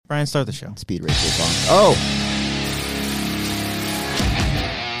Brian, start the show. Speed race is on. Oh!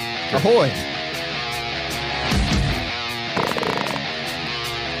 Ahoy!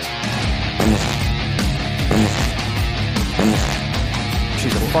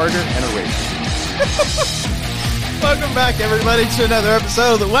 She's a farter and a racer. Welcome back, everybody, to another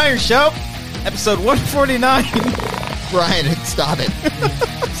episode of the Wangers Show, episode 149. Brian, stop it.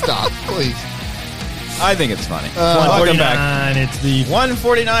 Stop, please. I think it's funny. Welcome back. It's the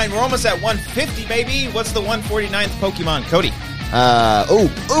 149. We're almost at 150, baby. What's the 149th Pokemon? Cody.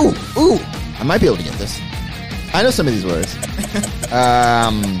 Ooh. I might be able to get this. I know some of these words. I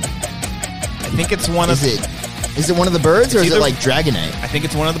think it's one of... Is it one of the birds, or is it like Dragonite? I think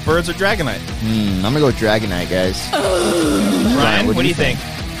it's one of the birds or Dragonite. I'm going to go with Dragonite, guys. Ryan, what do you think?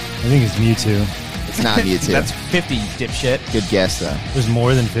 I think it's Mewtwo. It's not Mewtwo. That's 50, dipshit. Good guess, though. There's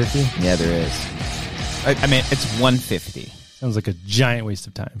more than 50? Yeah, there is. I mean, it's 150. Sounds like a giant waste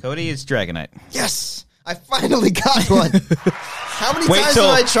of time. Cody is Dragonite. Yes! I finally got one. How many times have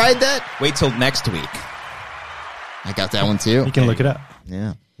I tried that? Wait till next week. I got that one, too. You can look it up.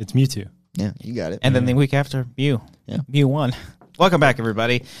 Yeah. It's Mewtwo. Yeah, you got it. And then the week after, Mew. Yeah. Mew won. Welcome back,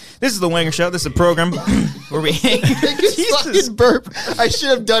 everybody. This is the Wanger Show. This is a program where we hang. Fucking burp. I should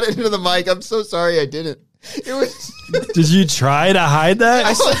have done it into the mic. I'm so sorry I didn't. It was. Did you try to hide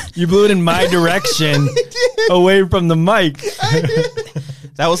that? You blew it in my direction, away from the mic. I did.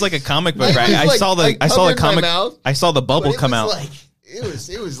 That was like a comic book, right? I saw the comic. I saw the bubble come out.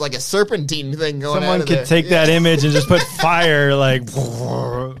 It was like a serpentine thing going on. Someone could take that image and just put fire like.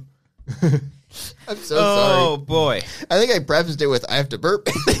 I'm so sorry. Oh boy! I think I prefaced it with "I have to burp."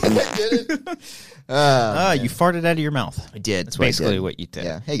 I did it. You farted out of your mouth. I did. That's basically what you did.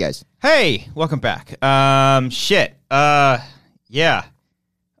 Yeah. Hey guys. Hey, welcome back. Shit. Yeah.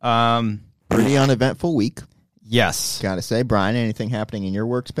 Pretty uneventful week. Yes. Gotta say, Brian. Anything happening in your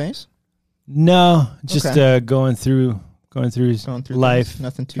workspace? No, just going through life. Things.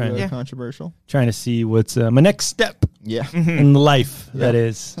 Nothing too controversial. Trying to see what's my next step Yeah. in life. That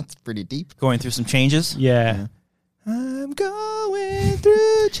is. That's pretty deep. Going through some changes. Yeah. I'm going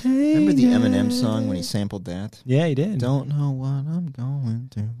through change. Remember the Eminem song when he sampled that? Yeah, he did. Don't know what I'm going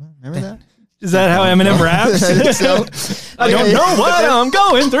through. Remember that? Is that how Eminem raps? I think so. I don't know what I'm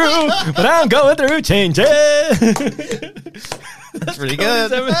going through, but I'm going through changes. That's pretty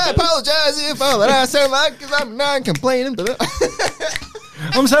good. I apologize if all that I sound like because I'm not complaining.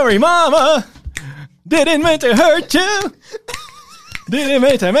 I'm sorry, Mama. Didn't mean to hurt you. Didn't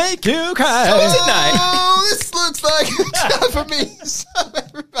mean to make you cry. Oh, this looks like a job for me. So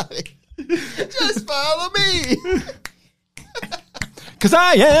everybody, just follow me. Because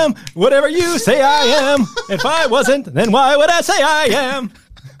I am whatever you say I am. If I wasn't, then why would I say I am?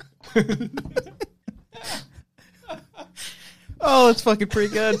 Oh, that's fucking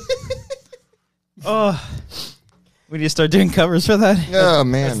pretty good. Oh, we need to start doing covers for that. Oh,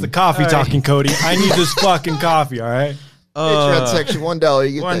 man. That's the coffee talking, Cody. I need this fucking coffee, all right? Patreon section, $1.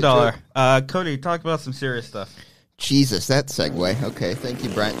 You get $1. that Cody, talk about some serious stuff. Jesus, that segue. Okay, thank you,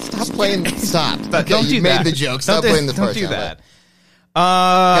 Brian. Stop playing. Stop. Don't Okay, do you that. made the joke. Stop playing the part. Don't do that.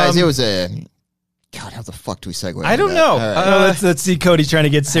 Guys, it was a... God, how the fuck do we segue? I don't know. Let's see Cody trying to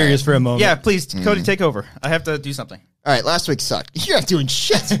get serious for a moment. Yeah, please, Cody, take over. I have to do something. All right, last week sucked. You're not doing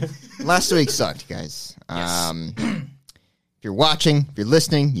shit. Last week sucked, guys. Yes. If you're watching, if you're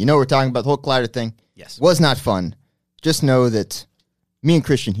listening, you know we're talking about the whole Collider thing. Yes. Was not fun. Just know that me and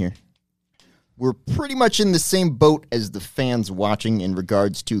Christian here, we're pretty much in the same boat as the fans watching in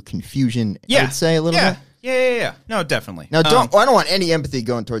regards to confusion, I would say a little bit. Yeah. No, definitely. Now, I don't want any empathy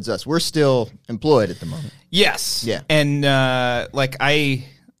going towards us. We're still employed at the moment. Yes. Yeah. And as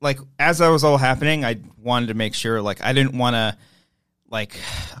I was all happening, I wanted to make sure, I didn't want to, I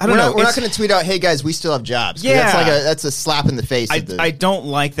don't know. We're not going to tweet out, "Hey guys, we still have jobs." Yeah. That's a slap in the face. I don't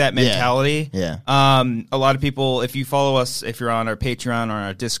like that mentality. Yeah. A lot of people, if you follow us, if you're on our Patreon or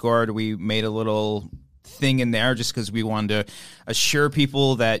our Discord, we made a little thing in there just because we wanted to assure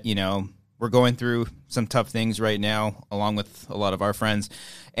people that, we're going through some tough things right now, along with a lot of our friends.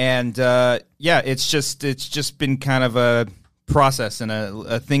 And it's just been kind of a process and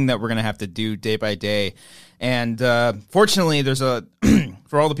a thing that we're going to have to do day by day. And fortunately, there's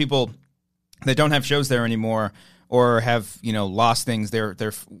for all the people that don't have shows there anymore or have, lost things,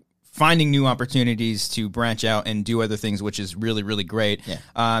 they're finding new opportunities to branch out and do other things, which is really, really great.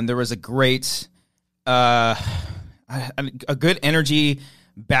 Yeah. There was a great, a good energy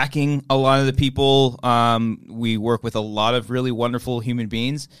backing a lot of the people. We work with a lot of really wonderful human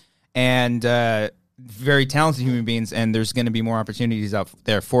beings and very talented human beings, and there's going to be more opportunities out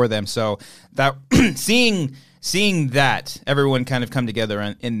there for them. So that seeing seeing that everyone kind of come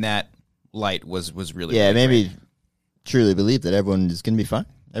together in that light was really Yeah, really maybe great. truly believe that everyone is going to be fine.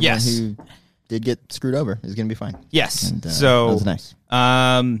 Everyone Yes. who did get screwed over is going to be fine. Yes. And, So that was nice.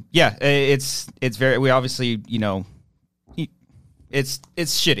 yeah, it's very. We obviously, it's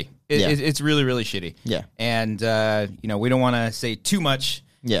shitty. It's really really shitty. Yeah. And we don't want to say too much.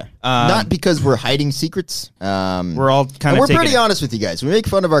 Yeah. Not because we're hiding secrets. We're all kind of. We're pretty honest with you guys. We make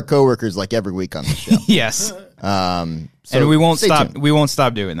fun of our coworkers like every week on the show. Yes. So and we won't stay stop. tuned. We won't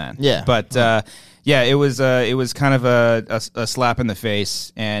stop doing that. Yeah. But yeah, it was kind of a slap in the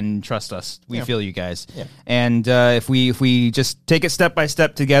face. And trust us, we feel you guys. Yeah. And if we just take it step by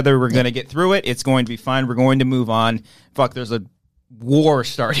step together, we're going to get through it. It's going to be fine. We're going to move on. Fuck, there's a war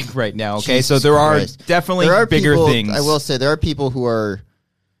starting right now. Okay, Jesus so there Christ. are definitely There are bigger people, things. I will say there are people who are.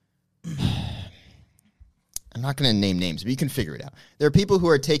 I'm not going to name names, but you can figure it out. There are people who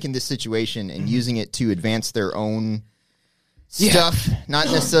are taking this situation and using it to advance their own stuff, not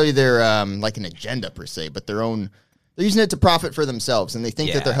necessarily their like an agenda per se, but their own. They're using it to profit for themselves, and they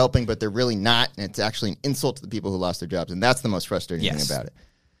think that they're helping, but they're really not, and it's actually an insult to the people who lost their jobs, and that's the most frustrating thing about it.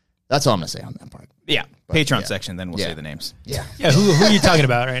 That's all I'm going to say on that part. Yeah, But, Patreon yeah. section. Then we'll say the names. Yeah, Yeah, who are you talking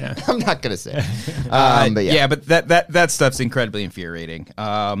about right now? I'm not going to say. But yeah, But that stuff's incredibly infuriating.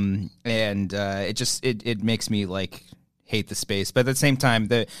 And it makes me like hate the space. But at the same time,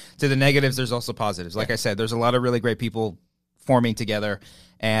 to the negatives, there's also positives. Like I said, there's a lot of really great people forming together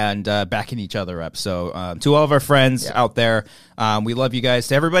and backing each other up. So to all of our friends out there, we love you guys.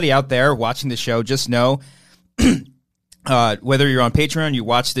 To everybody out there watching the show, just know. Whether you're on Patreon, you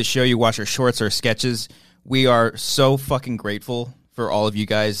watch this show, you watch our shorts or sketches, we are so fucking grateful for all of you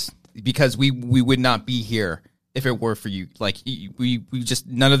guys because we would not be here if it were for you. Like we just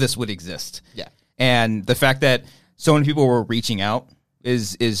none of this would exist. Yeah. And the fact that so many people were reaching out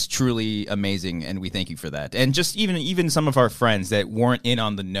is truly amazing, and we thank you for that. And just even some of our friends that weren't in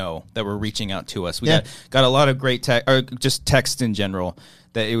on the know that were reaching out to us. We got a lot of great just text in general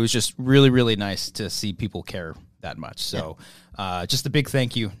that it was just really really nice to see people care that much. So just a big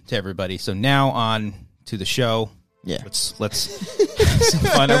thank you to everybody. So now on to the show. Yeah. Let's have some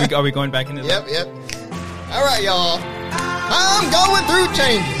fun. Are we going back into that? Yep. All right, y'all. I'm going through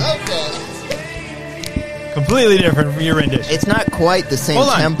changes. Okay. Completely different from your rendition. It's not quite the same Hold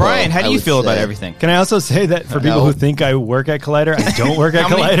on, tempo. Brian, how do I you would feel about say. everything? Can I also say that for people No. who think I work at Collider, I don't work at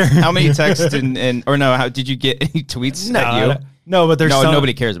How Collider. many texts how did you get any tweets at you? No, but there's some,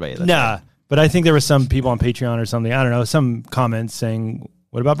 nobody cares about you. That's Nah, right. but I think there were some people on Patreon or something. I don't know, some comments saying,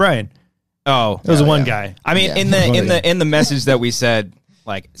 "What about Brian?" Oh, There was one guy. I mean, Yeah. in the message that we said,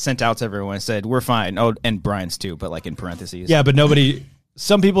 like sent out to everyone, said we're fine. Oh, and Brian's too, but like in parentheses. Yeah, but nobody.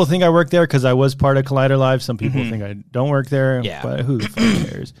 Some people think I work there because I was part of Collider Live. Some people think I don't work there. Yeah. But who the fuck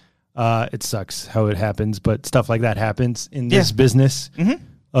cares? It sucks how it happens, but stuff like that happens in this business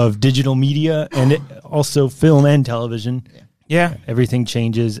of digital media and also film and television. Yeah. Everything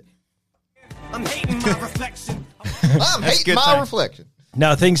changes. I'm hating my reflection. I'm hating good my time. reflection.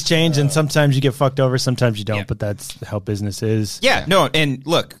 Now things change, and sometimes you get fucked over, sometimes you don't. Yeah. But that's how business is. Yeah, no, and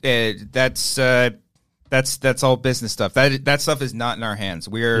look, that's all business stuff. That stuff is not in our hands.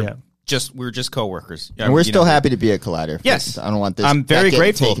 We're just coworkers. And we're still happy to be a Collider. Yes. I don't want this. I'm very that getting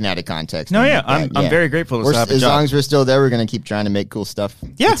grateful. Taken out of context. No, yeah, But, I'm very grateful to We're- have a as job. long as we're still there, we're going to keep trying to make cool stuff.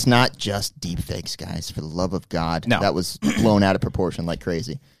 Yeah. It's not just deep fakes, guys. For the love of God, No. that was blown out of proportion like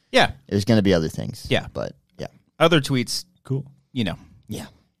crazy. Yeah, There's going to be other things. Yeah. but yeah, other tweets, Cool. yeah,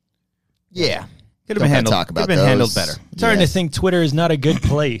 Could could have been handled. Talk about could have been handled those. better. Starting to Yes. think Twitter is not a good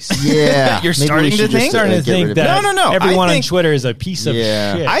place. Yeah, You're maybe we starting should to just, think? Starting to get rid think of that it. No. everyone I on think- Twitter is a piece of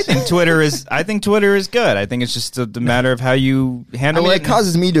Yeah. shit. I think Twitter is good. I think it's just a matter of how you I handle mean, it. it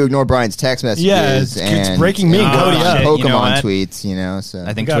causes me to ignore Brian's text messages. Yeah, it's and, breaking me and Cody up. Pokemon You know what? tweets. So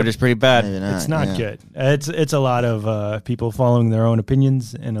I think Got it. Twitter's pretty bad. Maybe not, It's not yeah. good. It's a lot of people following their own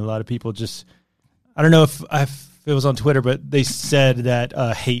opinions, and a lot of people just. I don't know if it was on Twitter, but they said that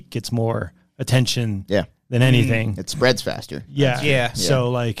hate gets more attention Yeah, than anything. it spreads faster. Yeah. So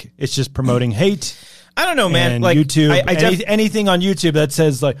like it's just promoting hate. I don't know, man. And Like YouTube, I anything on YouTube that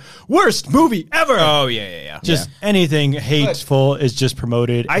says like worst movie ever. Oh yeah. Just anything hateful is just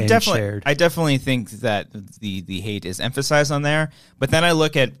promoted and shared. I definitely think that the hate is emphasized on there. But then I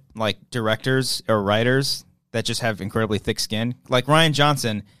look at like directors or writers that just have incredibly thick skin. Like Ryan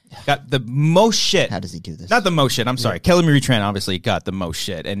Johnson got the most shit. How does he do this? Not the most shit. I'm sorry. Kelly Marie Tran obviously got the most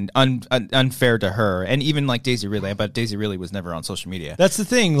shit, and unfair to her, and even like Daisy Ridley. But Daisy Ridley was never on social media. That's the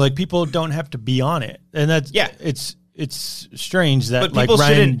thing. Like people don't have to be on it, and that's Yeah. It's strange that But like people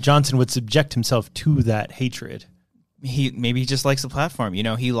Ryan shouldn't- Johnson would subject himself to that hatred. Maybe he just likes the platform. You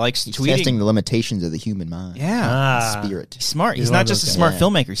know, he likes He's tweeting. testing the limitations of the human mind. Yeah. Spirit. He's smart. He's one not of just a those smart guys.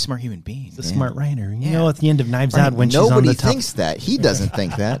 filmmaker. He's a smart human being. He's a smart writer. You Yeah. know, at the end of Knives Out when she's on Nobody the top. thinks that. He doesn't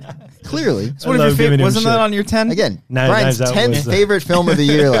think that. Clearly. It's one of I your love giving favorite. him Wasn't shit. that on your 10? Again, Knives Brian's Out 10th was the- favorite film of the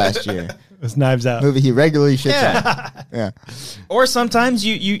year last year. It was Knives Out. Movie he regularly shits on. Yeah. Or sometimes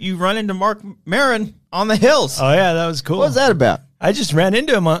you run into Mark Maron on the hills. Oh yeah, that was cool. What was that about? I just ran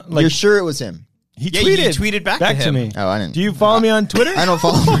into him on You're sure it was him? he Yeah, tweeted. you tweeted back to him. me. Oh, I didn't. Do you follow me on Twitter? I don't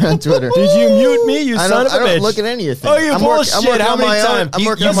follow her on Twitter. Did you mute me? You I son don't, of a I bitch. don't look at any of your things. Oh, you bullshit. I'm working How on many my own. times? I'm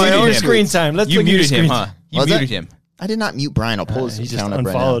working You on my muted own him. screen tweets. time. Let's You look at your muted him, screen huh? time. You Was muted that- him. I did not mute Brian. I'll pull his He just account up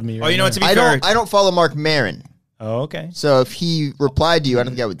right unfollowed now. me. Oh, Right you know what? To be I fair, don't follow Mark Maron. Oh, okay. So if he replied to you, I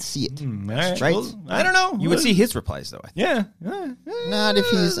don't think I would see it. All right. Right? Well, I don't know. you would see his replies though. I think. Yeah. Not if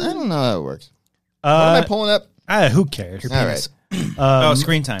he's. I don't know how it works. What am I pulling up? Who cares? All right. Oh,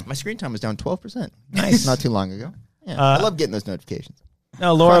 screen time. My screen time was down 12%. Nice. Not too long ago. Yeah, I love getting those notifications.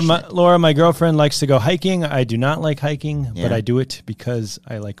 Now, Laura, Crushing Laura, my girlfriend likes to go hiking. I do not like hiking, Yeah. but I do it because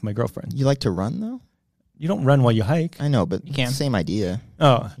I like my girlfriend. You like to run though? You don't run while you hike. I know, but can. same idea.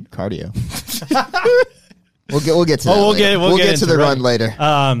 Oh, Cardio. We'll get to that. we'll later. get to into the run running. later.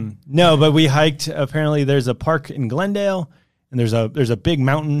 no, but we hiked. Apparently, there's a park in Glendale, and there's a big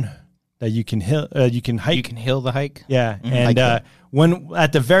mountain that you can you can hike. You can hill the hike. Yeah, Hike and that. when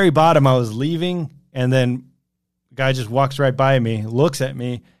at the very bottom, I was leaving, and then a guy just walks right by me, looks at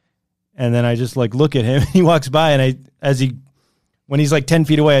me, and then I just like look at him. He walks by, and when he's like 10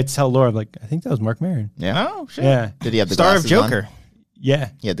 feet away, I tell Laura, I'm like, I think that was Mark Maron. Yeah. Oh shit. Yeah, Did he have the Star of glasses on? Joker. yeah,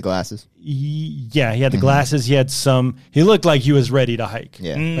 He had the glasses. he had the glasses. He had some. He looked like he was ready to hike.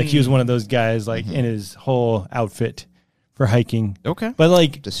 Yeah. Like he was one of those guys, like in his whole outfit for hiking. Okay. But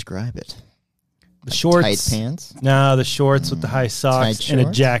like Describe it. the shorts, Tight pants. no, the shorts with the high socks Tight and a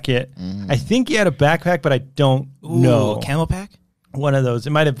shorts? jacket. I think he had a backpack, but I don't know. Camel pack. One of those. I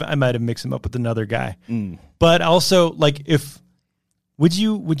might have mixed him up with another guy. But also, like, would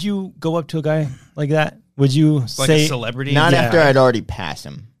you go up to a guy like that? Would you Like say a celebrity. Not Yeah. after I'd already passed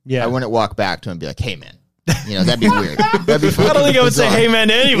him. Yeah. I wouldn't walk back to him and be like, "Hey, man." You know, that'd be weird. That'd be I don't think I would say, "Hey man"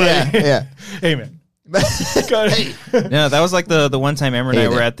 to anybody. Yeah. Hey man. Hey. No, that was like the one time Emma and Hey I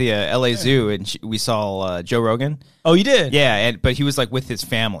were there. at the LA Zoo and we saw Joe Rogan. Oh, you did? Yeah, but he was like with his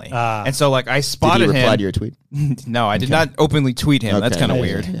family, Ah. and so like I Did spotted he reply him. to your tweet? No, I did not openly tweet him. That's Okay, kind of yeah,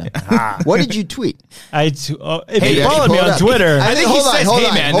 weird. yeah. What did you tweet? If Hey, you actually, followed me pull it on up. Twitter, I think he says,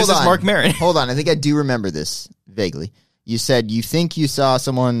 "Hey, man, this is Mark Maron." Hold on, I think I do remember this vaguely. You said you think you saw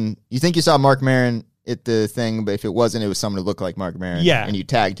Mark Maron at the thing, but if it wasn't, it was someone who looked like Mark Maron. Yeah. And you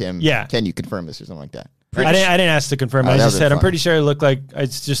tagged him. Yeah. Can you confirm this or something like that? I didn't ask to confirm. Oh, I that just would've said been I'm fun. pretty sure it looked like I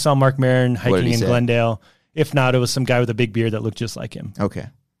just saw Mark Maron What did hiking he in say? Glendale. If not, it was some guy with a big beard that looked just like him. Okay.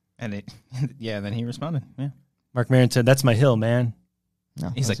 And then he responded. Yeah, Mark Maron said, "That's my hill, man." No,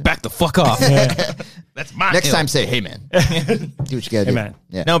 he's that's like, "Back the fuck off." Yeah. That's my Next hill. time, say, "Hey, man." Do what you gotta do. man.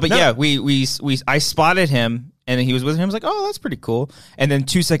 Yeah. No, but yeah, I spotted him, and then he was with him. I was like, "Oh, that's pretty cool." And then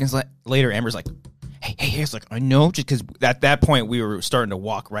 2 seconds later, Amber's like, "Hey," I was like, "I know," just because at that point we were starting to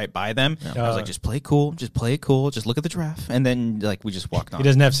walk right by them. I was like, "Just play cool, just play it cool, just look at the giraffe," and then like we just walked on. He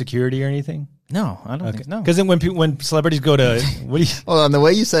doesn't have security or anything. No, I don't think no. Because then when celebrities go to what do you? Hold on, the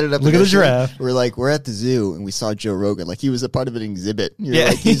way you set it up. Look at the initially, giraffe. We're at the zoo and we saw Joe Rogan. Like he was a part of an exhibit. You're Yeah,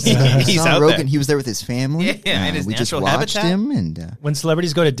 like, he's he's saw out Rogan. there. He was there with his family. Yeah, in his we just natural watched habitat. him and When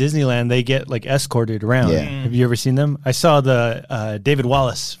celebrities go to Disneyland, they get like escorted around. Yeah. Have you ever seen them? I saw the David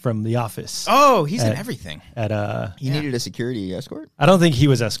Wallace from The Office Oh, he's in everything. at he needed a security escort. I don't think he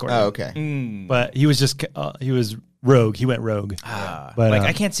was escorted. Oh, okay. But he was just he was rogue. He went rogue. But Like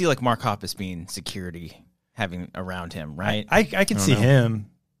I can't see like Mark Hoppus being security having around him, right? I can see him.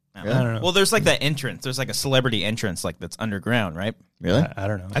 I don't know. Well, there's like that entrance. There's like a celebrity entrance, like that's underground, right? Really? I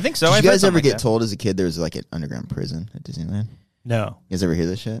don't know. I think so. Did I've you heard guys ever something get like that. told as a kid there was like an underground prison at Disneyland? No. You guys ever hear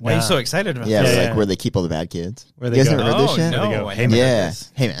this shit? Why are you Nah. so excited about Yeah, that? it's Yeah, like yeah. where they keep all the bad kids. Where you they guys go. never heard this shit? No, go, I "Hey, never heard Yeah.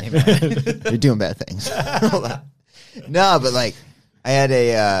 this. Hey man, you're doing bad things. Hold on. No, but like I had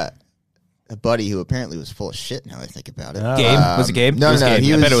a buddy who apparently was full of shit. Now that I think about it. Gabe? Was it Gabe? No, It was no, Gabe.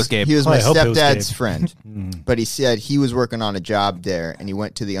 he I was, bet it was Gabe. He was Oh, my I hope it was stepdad's Gabe. friend, but he said he was working on a job there, and he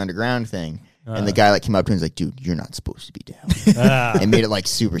went to the underground thing, and the guy like came up to him and was like, "Dude, you're not supposed to be down." And made it like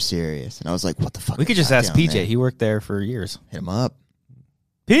super serious, and I was like, "What the fuck?" We could is just that ask down PJ. there? He worked there for years. Hit him up,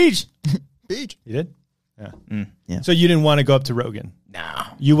 Peach. Beach. You did? Yeah. Yeah. So you didn't want to go up to Rogan? No.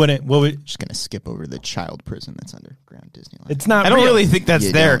 You wouldn't? What would? Just gonna skip over the child prison that's underground Disneyland. It's not. I don't real. really think that's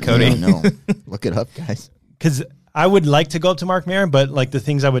You there, don't- Cody. you don't know. Look it up, guys. Because I would like to go up to Mark Maron, but like the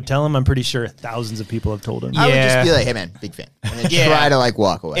things I would tell him, I'm pretty sure thousands of people have told him. I would Yeah. just be like, hey man, big fan. And then Yeah. try to like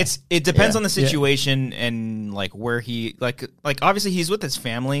walk away. It depends Yeah. on the situation and like where he like obviously he's with his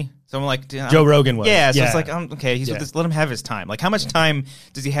family. So I'm like, dude, Joe Rogan was. Yeah, so Yeah. it's like, okay, he's with this. Let him have his time. Like, how much time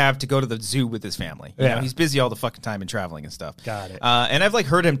does he have to go to the zoo with his family? You know, he's busy all the fucking time and traveling and stuff. Got it. And I've like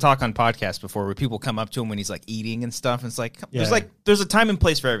heard him talk on podcasts before, where people come up to him when he's like eating and stuff. And it's like, there's a time and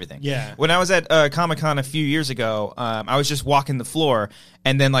place for everything. Yeah. When I was at Comic-Con a few years ago, I was just walking the floor,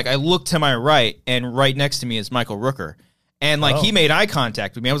 and then like I looked to my right, and right next to me is Michael Rooker. And like he made eye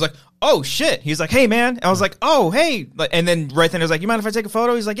contact with me. I was like, "Oh shit!" He's like, "Hey man." I was like, "Oh hey!" And then right then I was like, "You mind if I take a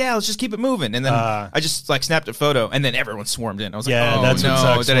photo?" He's like, "Yeah, let's just keep it moving." And then I just like snapped a photo, and then everyone swarmed in. I was like, "Oh that's no!"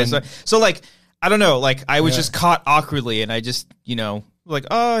 what sucks So like, I don't know. Like I was just caught awkwardly, and I just like,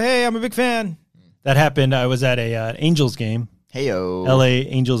 "Oh hey, I'm a big fan." That happened. I was at a Angels game, Heyo. L.A.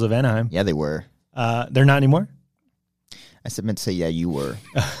 Angels of Anaheim. Yeah, they were. They're not anymore. I meant to say, yeah, you were.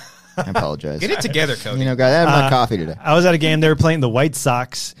 I apologize. Get it together, Cody. You know, guys, I had my coffee today. I was at a game. They were playing the White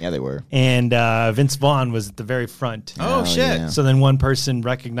Sox, Yeah, they were. and Vince Vaughn was at the very front. Oh shit! yeah. So then one person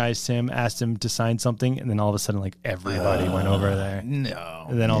recognized him, asked him to sign something, and then all of a sudden, like everybody went over there. No.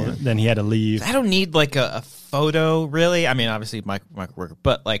 And then then he had to leave. I don't need like a photo, really. I mean, obviously Michael Rooker,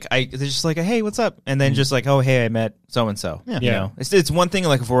 but like they're just like, hey, what's up? And then just like, oh, hey, I met so and so. You Yeah. know, it's one thing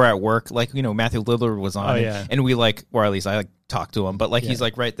like if we're at work, like Matthew Lillard was on, and we like, or at least I like talked to him, but like he's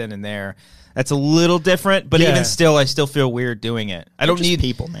like right then and there. That's a little different, but even still, I still feel weird doing it. I don't need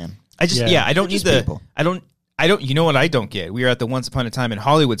people, man. I just I don't need just people. I don't. You know what I don't get? We were at the Once Upon a Time in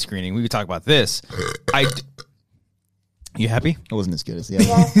Hollywood screening. We could talk about this. You happy? It wasn't as good as the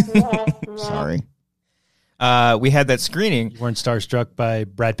other one. Sorry. We had that screening. You weren't starstruck by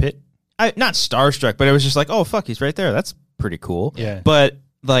Brad Pitt? Not starstruck, but it was just like, oh fuck, he's right there. That's pretty cool. Yeah. But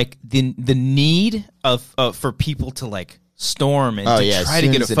like the need of for people to like storm and to try to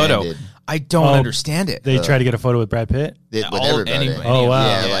get a photo, I don't understand it. They try to get a photo with Brad Pitt? With everybody. Oh, wow.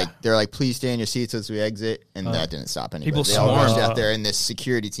 Yeah, like they're like, please stay in your seats as we exit, and that didn't stop anybody. People they all rushed swarmed. out there, and this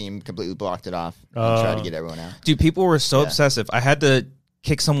security team completely blocked it off and tried to get everyone out. Dude, people were so obsessive. I had to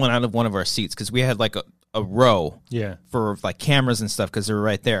kick someone out of one of our seats because we had like a row for like cameras and stuff because they were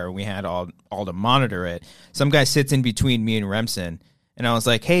right there. We had all to monitor it. Some guy sits in between me and Remsen, and I was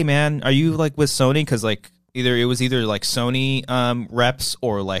like, hey man, are you like with Sony? Because like it was either like Sony reps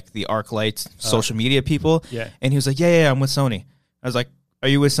or like the ArcLight social media people. Yeah. And he was like, yeah, I'm with Sony. I was like, are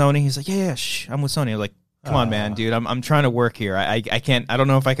you with Sony? He's like, yeah, I'm with Sony. I was like, come on, man, dude, I'm trying to work here. I can't. I don't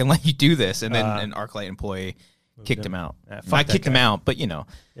know if I can let you do this. And then an ArcLight employee kicked him out. I kicked him out, but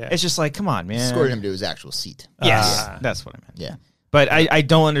it's just like, come on, man. Escorted him to his actual seat. Yes, that's what I meant. Yeah. But I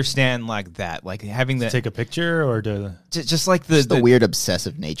don't understand like that, like having the Take a picture or to... just like the weird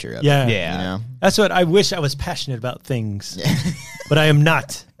obsessive nature of Yeah. it. Yeah. You know? That's what I wish I was passionate about things, but I am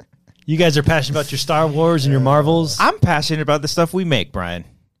not. You guys are passionate about your Star Wars and your Marvels. I'm passionate about the stuff we make, Brian,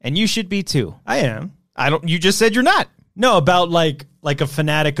 and you should be too. I am. I don't. You just said you're not. No, about like a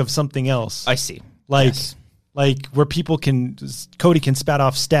fanatic of something else. I see. Like where people Cody can spat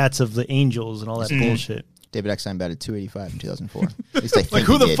off stats of the Angels and all that bullshit. David Eckstein batted 285 in 2004. At least I think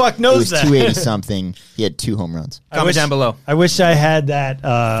who he the did. fuck knows it was that? 280 something. He had 2 home runs. Comment down below. I wish I had that.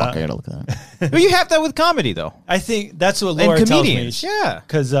 Fuck, I gotta look at that. Well, you have that with comedy, though. I think that's what And Laura tells me. comedians, yeah.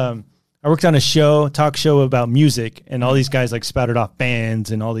 Because I worked on a talk show about music, and all these guys like spouted off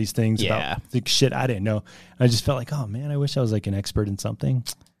bands and all these things Yeah. about like, shit I didn't know. I just felt like, oh man, I wish I was like an expert in something.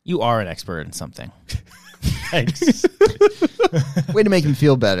 You are an expert in something. Thanks. Way to make him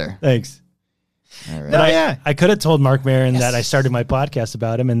feel better. Thanks. All right. But I could have told Mark Maron that I started my podcast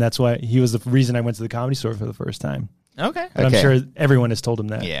about him, and that's why he was the reason I went to the Comedy Store for the first time. Okay. But I'm sure everyone has told him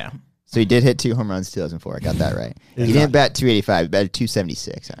that. Yeah. So he did hit 2 home runs in 2004. I got that right. He didn't bat 285. He batted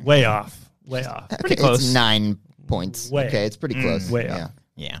 276. Way off. Way off. Pretty close. It's 9 points. Way. Okay, it's pretty close. Way yeah. off.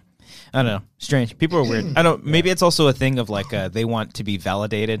 Yeah. I don't know. Strange. People are weird. I don't. Maybe it's also a thing of like they want to be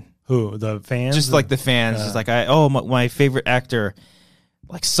validated. Who, the fans? Just like the fans. Just like my favorite actor,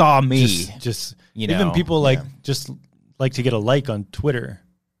 like saw me. Just You even know, people like just like to get a like on Twitter.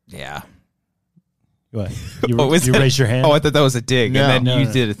 Yeah. What? You, What was you that? raise your hand? Oh, I thought that was a dig, No. and then you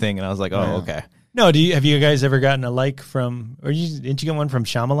No. did a thing, and I was like, oh, okay. No, have you guys ever gotten a like from, didn't you get one from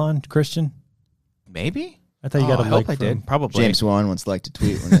Shyamalan, Christian? Maybe. I thought you got a I like hope I from. did. Probably. James Wan once liked a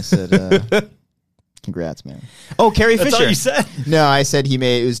tweet when I said, congrats, man. Oh, Carrie That's Fisher. all you said. No, I said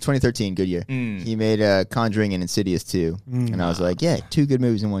it was 2013, good year. Mm. He made Conjuring and Insidious 2. And I was like, yeah, 2 good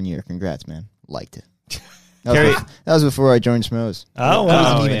movies in 1 year. Congrats, man. Liked it. That was before I joined Schmoes. Oh, I wow.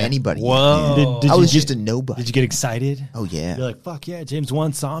 wasn't even yeah. anybody. Whoa. Did I you was get- just a nobody. Did you get excited? Oh yeah. You're like, fuck yeah, James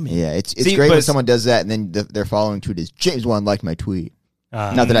Wan saw me. Yeah, it's See, great but when someone does that and then their following tweet is James Wan liked my tweet.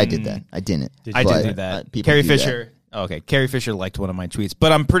 Not that I did that. I didn't. I but, did do that. people Carrie do that. Fisher. Okay, Carrie Fisher liked one of my tweets,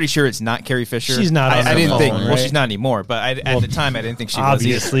 but I'm pretty sure it's not Carrie Fisher. She's not on I her didn't phone, think. right? Well, she's not anymore. But at the time, I didn't think she was either.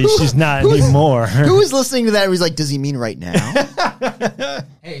 Obviously, she's not anymore. Who was listening to that? And was like, does he mean right now?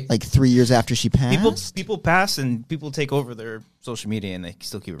 Hey, Like 3 years after she passed? people pass and people take over their social media and they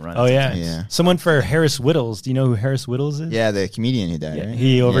still keep it running. Oh yeah. Yeah. Someone for Harris Whittles. Do you know who Harris Whittles is? Yeah, the comedian who died, right?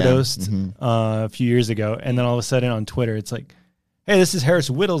 He overdosed Yeah. a few years ago, and then all of a sudden on Twitter, it's like, "Hey, this is Harris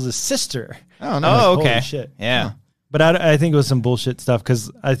Whittles' sister." Oh, no. Oh, Holy okay. shit. Yeah. But I think it was some bullshit stuff because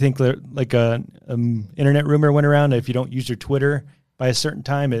I think like a internet rumor went around that if you don't use your Twitter by a certain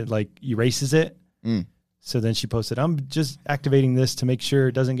time, it like erases it. Mm. So then she posted, "I'm just activating this to make sure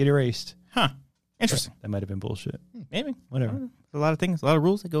it doesn't get erased." Huh. Interesting. That might have been bullshit. Maybe. Whatever. There's a lot of things, a lot of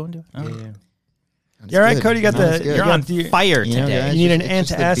rules that go into it. Yeah. That's You all right, good. Cody? You got No, that's the good. You're you on got the- fire You know, today. guys, You need an it's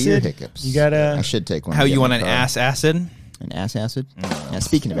just the beer antacid? hiccups. You gotta- I should take one. How to you get want my an car. ass acid? An ass acid? Yeah,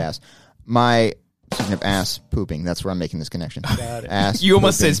 speaking of ass, speaking of ass pooping, that's where I'm making this connection. Got it. Ass You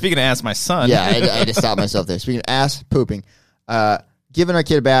almost pooping. said, speaking of ass, my son. Yeah, I had to stop myself there. Speaking of ass pooping, giving our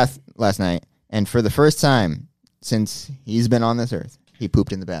kid a bath last night, and for the first time since he's been on this earth, he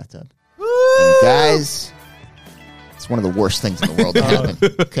pooped in the bathtub. And guys, it's one of the worst things in the world to happen.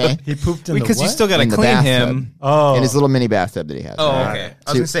 Okay, He pooped in because the you what? still got to In the clean bathtub. him. Oh, in his little mini bathtub that he has. Oh, right? okay. I was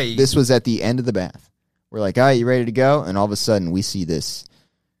So going to say, this was at the end of the bath. We're like, all right, you ready to go? And all of a sudden, we see this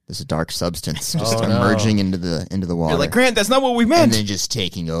dark substance just Oh, no. emerging into the water. you're like, Grant, that's not what we and meant. then just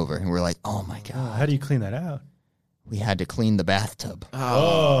taking over. And we're like, oh my God. how do you clean that out? We had to clean the bathtub.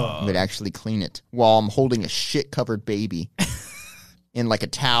 Oh, We'd actually clean it while I'm holding a shit-covered baby in like a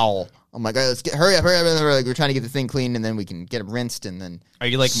towel. I'm like, all right, let's hurry up. And we're trying to get the thing clean, and then we can get it rinsed, and then Are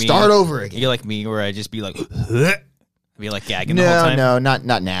you like me? start over again. Are you like me, where I just be like, be like gagging the whole time? No, not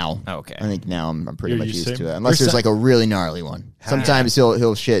now. Oh, okay. I think now I'm pretty You're much used used to to it. it. Unless Your there's son- like a really gnarly one. Sometimes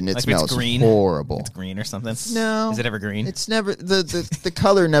he'll shit and it Like if it's smells green? horrible. It's green or something. No. Is it ever green? It's never the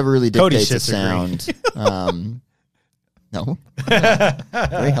color never really Cody dictates the shits are sound. No,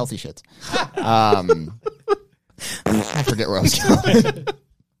 very healthy shits. I forget where I was going.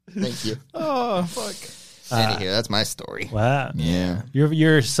 Thank you. Oh, fuck. Anywho, that's my story. wow. Yeah,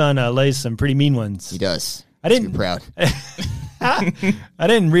 Your son lays some pretty mean ones. he does. I Let's didn't- be proud. I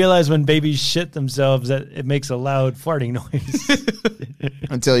didn't realize when babies shit themselves that it makes a loud farting noise.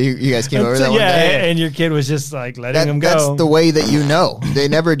 Until you guys came over that one yeah, day. and your kid was just like letting him go. That's the way that you know. They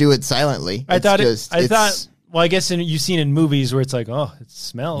never do it silently. I It's thought just, I it's- thought. Well, I guess you've seen in movies where it's like, oh, it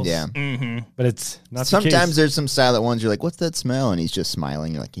smells. Yeah. but it's not. Sometimes the case. there's some silent ones. You're like, "What's that smell?" And he's just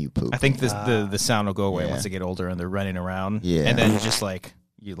smiling. You're like, "You poop." I think the sound will go away Yeah. once they get older and they're running around. Yeah. And then just like,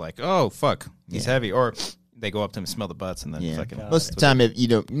 you like, oh, fuck, he's Yeah. heavy. Or they go up to him and smell the butts and then Yeah. fucking. Most of the time,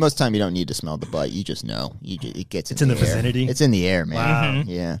 you don't need to smell the butt. You just know. It gets. It's in the air. vicinity? It's in the air, man. Wow.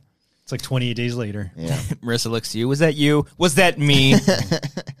 Yeah. It's like 28 days later. Yeah. Marissa looks to you. Was that you? Was that me?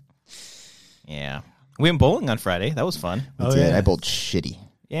 Yeah. We went bowling on Friday. That was fun. I Oh, did. yeah. I bowled shitty.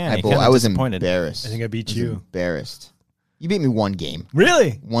 Yeah. I was disappointed. embarrassed. I think I beat was you. Embarrassed. You beat me one game.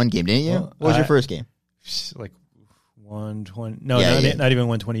 Really? One game, didn't you? Well, what was your I- first game? Like 120. No, Yeah, not, yeah. not even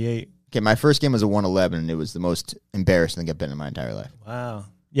 128. Okay, my first game was a 111, and it was the most embarrassing thing I've been in my entire life. Wow.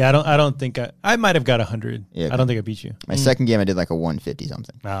 Yeah, I don't think I might have got 100. Yeah, I don't think I beat you. My second game, I did like a 150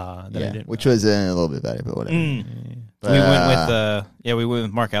 something. Then I Yeah, didn't. which was a little bit better, but whatever. But, we went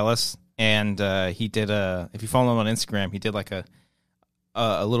with Mark Ellis, and he did if you follow him on Instagram, he did like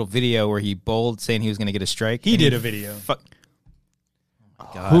a little video where he bowled saying he was going to get a strike. He and did a video.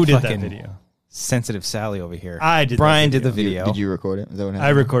 God, Who did that fucking video? Sensitive Sally over here. I did that Brian did video. the video. Did you record it? Is that what I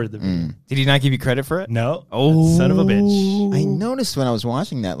happened? recorded the video. Did he not give you credit for it? No. Oh, Son of a bitch. I noticed when I was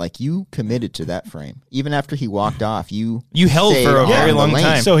watching that, like, you committed to that frame. Even after he walked off, you held stayed for a on very the long lane.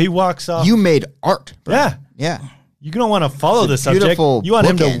 time. So he walks off. You made art, bro. Yeah. Yeah. You don't want to follow the It's a subject. beautiful You want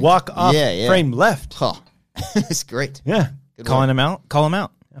him to bookend. walk off Yeah, yeah. frame left. Huh. It's great. Yeah. Good Calling work. him out. Call him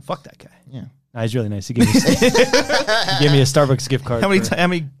out. Yeah, fuck that guy. Yeah. Nah, he's really nice. He gave me, he gave me a Starbucks gift card How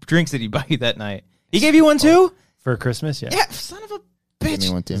many drinks did he buy you that night? He gave you one too. for Christmas. Yeah. Yeah, son of a Give bitch.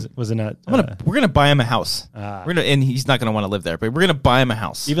 me one too. Was it not? We're gonna buy him a house. And he's not gonna want to live there, but we're gonna buy him a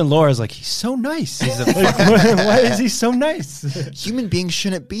house. Even Laura's like, he's so nice. Why is he so nice? Human beings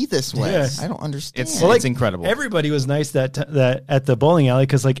shouldn't be this way. Yeah. I don't understand. It's incredible. Everybody was nice that at the bowling alley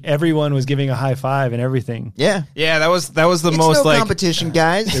because like everyone was giving a high five and everything. yeah. Yeah, that was the It's most no like competition,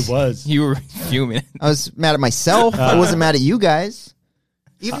 guys. It was. you were fuming. I was mad at myself. I wasn't mad at you guys.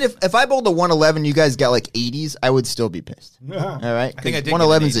 Even if I bowled a 111, you guys got like 80s, I would still be pissed. All right? I think I did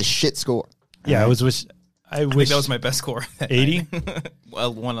 111 is get an a shit score. Yeah, I wish I think that was my best score. 80.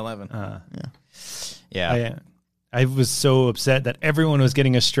 Well, 111. Yeah. I was so upset that everyone was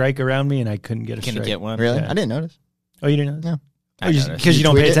getting a strike around me and I couldn't get a Can strike. you get one? Really? Yeah. I didn't notice. Oh, you didn't know? No. I noticed. Because you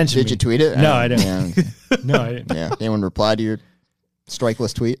don't tweet pay it? attention. Did to you me. tweet it? No, I didn't. Yeah. No, I didn't. Yeah. Did anyone reply to your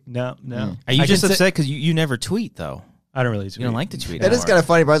strikeless tweet? No. Are you I just can say- upset because you never tweet, though? I don't really tweet. You don't like to tweet That is anymore. kind of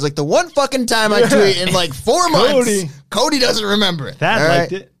funny, but I was like, the one fucking time I tweet in like 4 months, Cody doesn't remember it. Thad All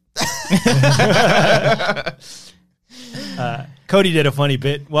liked right? it. Cody did a funny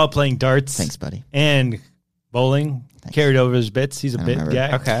bit while playing darts. Thanks, buddy. And bowling. Carried over his bits. He's a bit remember.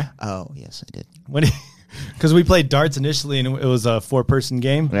 guy. Okay. Oh, yes, I did. Because we played darts initially, and it was a 4-person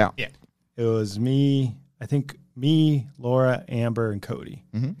game. Yeah. Yeah. It was me, I think me, Laura, Amber, and Cody.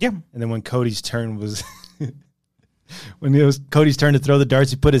 Yeah. And then when Cody's turn was, when it was Cody's turn to throw the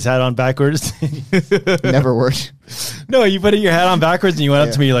darts, he put his hat on backwards. Never worked. No, you put your hat on backwards, and you went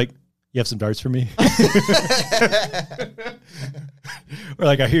up to me, you're like, "You have some darts for me?" Or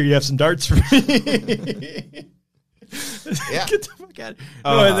like, "I hear you have some darts for me." Yeah. Get the fuck out.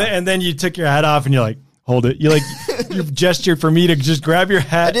 No, and then you took your hat off, and you're like, "Hold it." You gestured for me to just grab your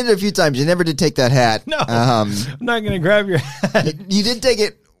hat. I did it a few times. You never did take that hat. No. I'm not going to grab your hat. You did take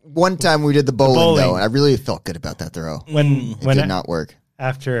it one time we did the bowling, though, bowling. and I really felt good about that throw. When It did not work.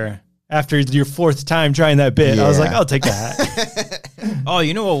 after your 4th time trying that bit, I was Yeah. like, I'll take the hat. Oh,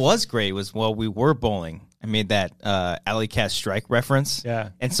 you know what was great was while we were bowling, I made that Alley Cat Strike reference. Yeah.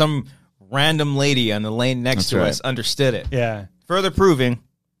 And some random lady on the lane next That's to right. us understood it. Yeah. Further proving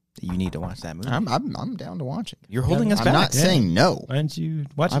that you need to watch that movie. I'm down to watch it. You're holding us I'm back. not saying no. Why don't you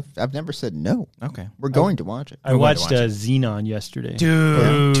watch it? I've never said no. Okay. We're going to watch it. I going to watched watch it. Xenon yesterday.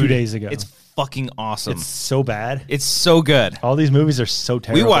 Dude. 2 days ago. It's fucking awesome. It's so bad. It's so good. All these movies are so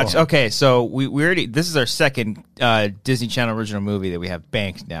terrible. We watched. Okay, so we already. This is our second Disney Channel original movie that we have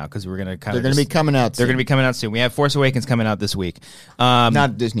banked now because we're gonna kind They're of. going to be coming out They're soon. going to be coming out soon. We have Force Awakens coming out this week. Not a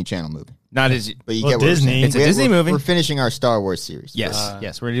Disney Channel movie. Not as. But you Well, get what we're Disney. saying. It's a Disney we're- movie. We're finishing our Star Wars series. Yes,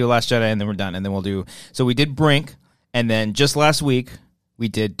 yes. We're gonna do Last Jedi and then we're done, and then we'll do. So we did Brink, and then just last week we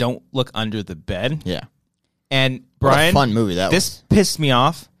did Don't Look Under the Bed. Yeah. And What a Brian, fun movie that this pissed me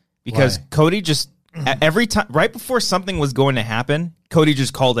off because Why? Cody just every time right before something was going to happen, Cody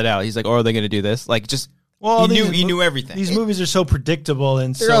just called it out. He's like, "Oh, are they going to do this?" Like, just he knew everything. These movies are so predictable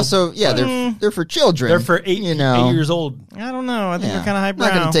and They're so also, they're for children. they're for 8 years old. I don't know. I think Yeah. you're kind of I'm not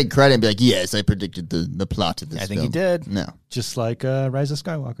highbrow. going to take credit and be like, yes, I predicted the plot of this I think film. you did. No. Just like Rise of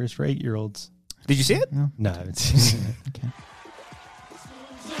Skywalker's for 8-year-olds. Did you see it? No, I haven't seen it.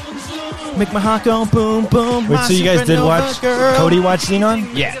 Make my heart go boom boom. Wait, my so you guys did supernova watch girl. Cody watch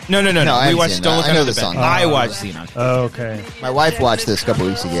Xenon? Yeah. No. I We haven't watched seen Don't that. Look I know Under the the Bed. song. I watched Xenon. Oh, okay. My wife watched this a couple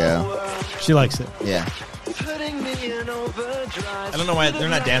weeks ago. She likes it. Yeah. I don't know why they're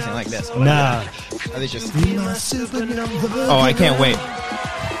not dancing like this. Nah. Are they just? Oh, I can't wait.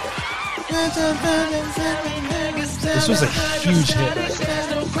 This was a huge hit.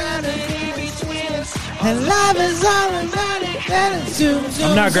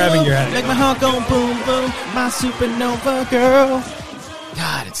 I'm not grabbing your hat. Make my heart go boom boom. My supernova girl.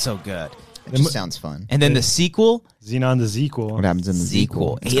 God, it's so good. It just sounds fun. And then the sequel. Xenon the sequel. What happens in the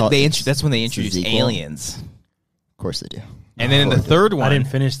sequel? It's called- That's when they it's the introduced sequel. aliens. Of course they do. And then in the third I one, didn't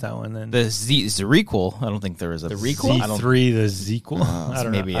finish that one then. the requel. I don't think there is a requel. I don't, Z3, the sequel. I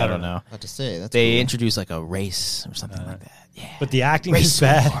don't maybe know. I don't know. About to say that's They cool. introduced like a race or something like that. Yeah. But the acting Race is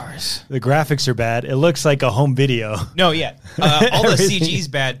bad. wars. The graphics are bad. It looks like a home video. No, yeah. All the Everything. CG's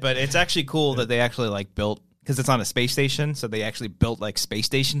bad, but it's actually cool that they actually like built because it's on a space station, so they actually built like space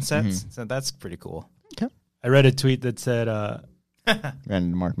station sets. So that's pretty cool. I read a tweet that said, Ran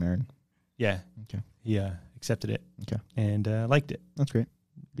into Mark Maron. yeah, Okay. he accepted it Okay. and liked it. That's great.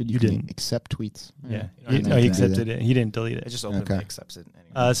 Good. You can didn't. accept tweets. Yeah. You don't No, he have to do accepted it. He didn't delete It it. just openly Okay. accepts it.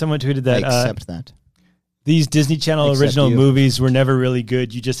 Anyway. Someone tweeted I that accept that. these Disney Channel Except original you. movies were never really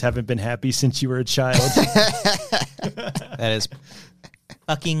good. You just haven't been happy since you were a child. That is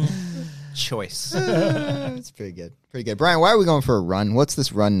fucking choice. That's pretty good. Pretty good. Brian, why are we going for a run? What's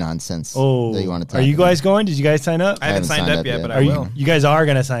this run nonsense Oh, that you want to talk are you about? guys going? Did you guys sign up? I haven't signed up yet, but I Are will. you guys are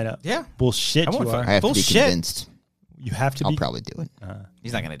gonna sign up? Yeah. Bullshit, I won't you fuck- are. I have to be Bullshit. convinced. You have to I'll be. probably do it.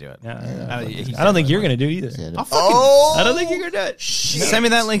 He's not gonna do it. Yeah. He's I don't think you're gonna do it either. I'll fucking, Oh, I don't think you're gonna do it. Send me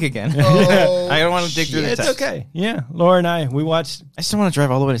that link again. Oh, I don't want to dig through the It's text. okay. Yeah, Laura and I we watched I just don't want to drive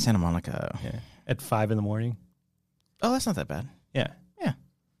all the way to Santa Monica. at 5 a.m. Oh, that's not that bad. Yeah, Yeah.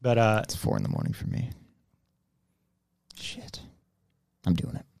 but It's 4 a.m. for me. Shit. I'm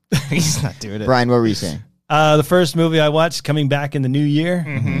doing it. He's not doing it. Brian, what were you saying? The first movie I watched coming back in the new year.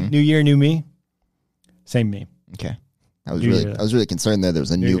 New year, new me. Same me. Okay. I was Yeah. really concerned there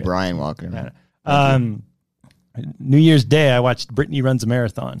was a new Brian walking around. New Year's Day, I watched Brittany Runs a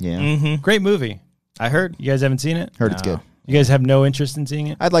Marathon. Yeah. Great movie. I heard. You guys haven't seen it? Heard it's good. You guys have no interest in seeing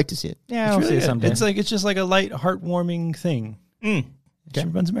it? I'd like to see it. Yeah, It's I'll really see it good. someday. It's just like a light, heartwarming thing. She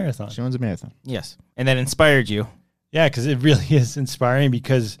runs a marathon. She runs a marathon. Yes. And that inspired you. Yeah, because it really is inspiring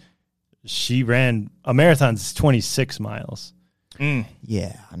because she ran a marathon's 26 miles.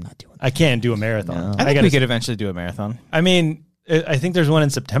 Yeah, I'm not doing that. I can't do a marathon. No. I think gotta we could eventually do a marathon. I mean, I think there's one in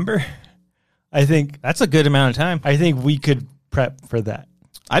September. I think That's a good amount of time. we could prep for that.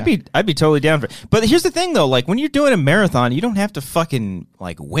 I'd be totally down for it. But here's the thing though, like when you're doing a marathon, you don't have to fucking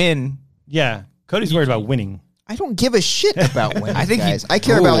like win. Yeah, Cody's worried about winning. I don't give a shit about winning, I think guys. I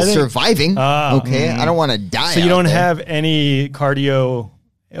care about surviving. Okay, I don't want to die. So you out don't there. have any cardio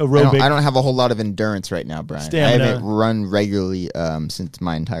aerobic. I don't have a whole lot of endurance right now, Brian. Stamina. I haven't run regularly since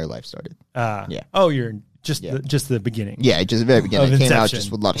my entire life started. Yeah. Oh, you're just the beginning. Yeah, just the very beginning. Of I came out Inception.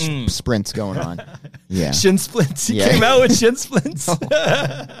 just with a lot of sprints going on. Yeah. Shin splints. He Yeah. came out with shin splints.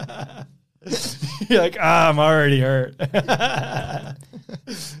 You're like, I'm already hurt.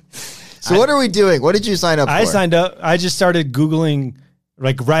 So what are we doing? What did you sign up for? I signed up. I just started Googling,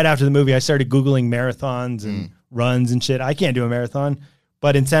 like right after the movie, I started Googling marathons and runs and shit. I can't do a marathon,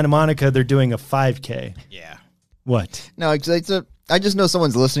 but in Santa Monica, they're doing a 5K. Yeah. What? No, I just know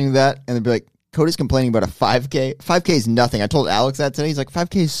someone's listening to that and they'll be like, Cody's complaining about a 5K. 5K is nothing. I told Alex that today. He's like,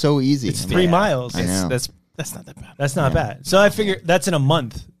 5K is so easy. It's I'm 3 like, miles. I know. That's not that bad. That's not bad. So I figured that's in a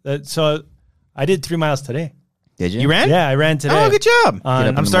month. So I did 3 miles today. Did you? You ran? Yeah, I ran today. Oh, good job. Get up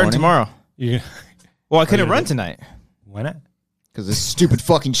in I'm the starting morning? tomorrow. You- Well, I couldn't run tonight. Why not? Because this stupid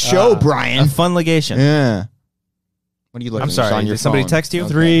fucking show, A Brian. fun legation. Yeah. What are you looking I'm at? sorry. It's on your Did somebody phone. text you?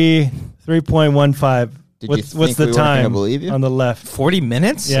 Okay. 3.15. Did you What's think the we weren't time gonna believe you? on the left? 40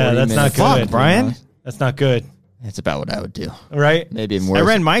 minutes? Yeah, 40 that's not minutes. good. Fuck, Brian. That's not good. That's about what I would do. Right? Maybe more. I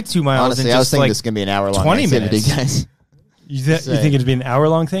ran my 2 miles Honestly, in I was just thinking like this is going to be an hour-long 20 activity, minutes. guys. You think it'd be an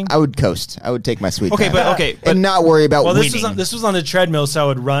hour-long thing? I would coast. I would take my sweet Okay, time. but and not worry about Well, winning. this was on the treadmill, so I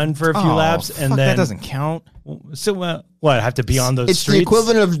would run for a few laps, and fuck, then that doesn't count. So what? I have to be on those It's streets. the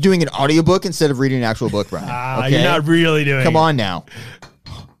equivalent of doing an audiobook instead of reading an actual book, Brian. You're not really doing. Come it. on now.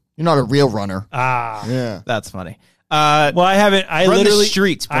 You're not a real runner. That's funny. Well, I haven't. I Run the literally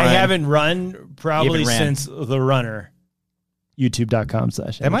streets, I Brian. haven't run probably You haven't ran. since the runner. YouTube.com/.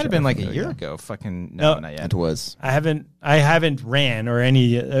 That might have been like a year ago. Fucking No. not yet. It was. I haven't ran or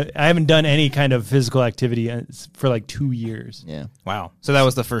any. I haven't done any kind of physical activity for like 2 years. Yeah. Wow. So that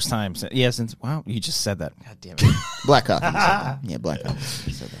was the first time. Since wow, you just said that. God damn it. Black coffee. Yeah, black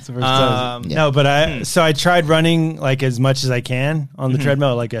coffee. So It's the first time. Yeah. No, but I tried running like as much as I can on the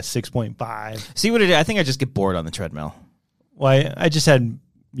treadmill, like a 6.5. See what it is? I think I just get bored on the treadmill. Well, I just had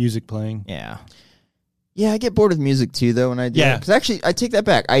music playing. Yeah. Yeah, I get bored with music too, though, when I do. Yeah. Because actually, I take that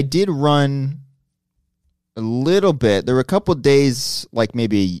back. I did run a little bit. There were a couple days, like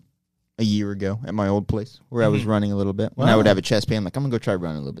maybe a year ago at my old place, where I was running a little bit. When I would have a chest pain, I'm like, I'm going to go try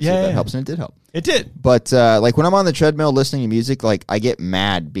running a little bit, see if that helps. And it did help. It did. But like when I'm on the treadmill listening to music, like I get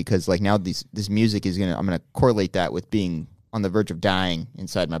mad because like now this music is I'm gonna correlate that with being on the verge of dying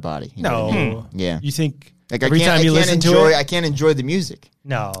inside my body. You know what I mean? Yeah. You think Like every time you listen enjoy, to it? I can't enjoy the music.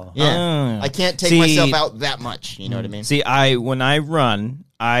 No. Yeah. I can't take myself out that much. You know what I mean? See, when I run,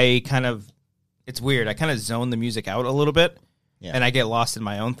 it's weird. I kind of zone the music out a little bit. Yeah. And I get lost in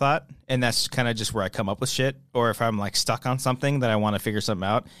my own thought, and that's kind of just where I come up with shit. Or if I'm like stuck on something that I want to figure something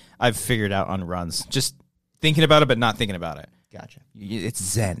out, I've figured out on runs. Just thinking about it, but not thinking about it. Gotcha. It's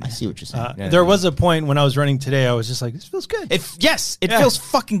zen. I see what you're saying. Yeah. There was a point when I was running today, I was just like, this feels good. It Yeah. feels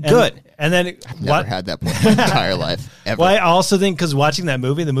fucking And- good. And then Never had that point in my entire life. Ever. Well, I also think because watching that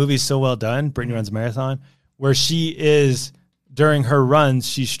movie, the movie is so well done, Brittany Runs a Marathon, where she is, during her runs,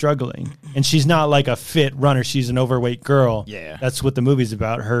 she's struggling. And she's not like a fit runner. She's an overweight girl. Yeah. That's what the movie's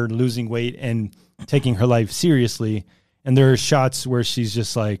about, her losing weight and taking her life seriously. And there are shots where she's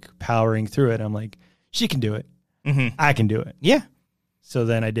just like powering through it. I'm like, she can do it. Mm-hmm. I can do it. Yeah. So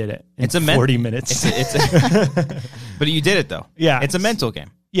then I did it in It's a 40 minutes. But you did it, though. Yeah. It's a mental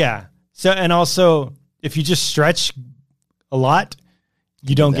game. Yeah. So, and also, if you just stretch a lot,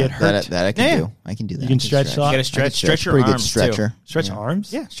 you don't get hurt. That I can Yeah. do. I can do that. You can I stretch a lot. You got to I can stretch your Pretty arms, good stretcher. Stretch Yeah.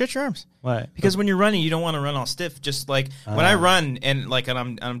 arms? Yeah, stretch your arms. Why? Because when you're running, you don't want to run all stiff. Just like when I run and like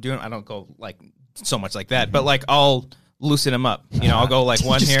and I'm doing, I don't go like so much like that, but like I'll loosen them up. You know, I'll go like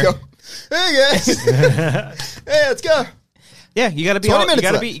one Just here. go, hey guys, hey, let's go. Yeah, you got to be 20 you minutes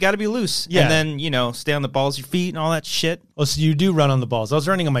got to left. be you got to be loose. Yeah. And then, you know, stay on the balls of your feet and all that shit. Oh, so you do run on the balls. I was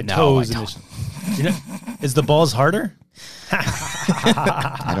running on my No, toes I don't. initially. You know, is the balls harder?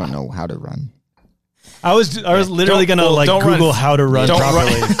 I don't know how to run. I was literally gonna Google run. how to run Don't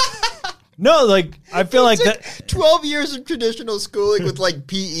properly. run. No, like I feel like that. 12 years of traditional schooling with like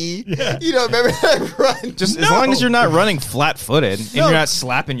PE. Yeah. You don't remember how to run. Just as long as you're not running flat-footed and you're not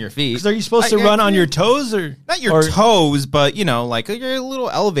slapping your feet. Are you supposed to run on your toes or not your toes, but like you're a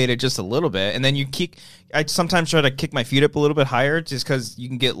little elevated just a little bit, and then you kick. I sometimes try to kick my feet up a little bit higher, just because you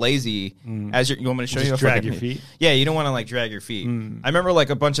can get lazy as you want me to show you. Just drag your feet. Yeah, you don't want to drag your feet. I remember like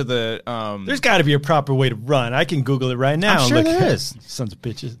a bunch of the. There's got to be a proper way to run. I can Google it right now. I'm sure there is. Sons of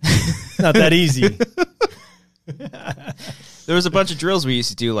bitches. Not that easy. There was a bunch of drills we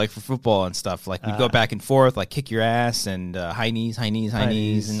used to do, like for football and stuff. Like we'd go back and forth, like kick your ass and high knees,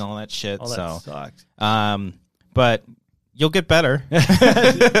 and all that shit. All that sucked. But you'll get better.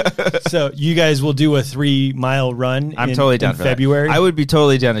 So you guys will do a 3-mile run. I'm totally down for February. That. I would be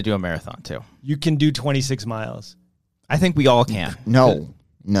totally down to do a marathon too. You can do 26 miles. I think we all can. No.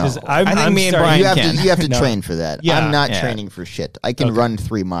 I think me and Brian you have to train for that. Yeah. I'm not training for shit. I can run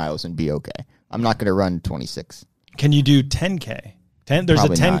 3 miles and be okay. I'm not going to run 26. Can you do 10K? There's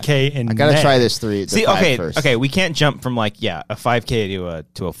Probably a 10K in I got to May. try this 5 first. Okay. We can't jump from like a 5K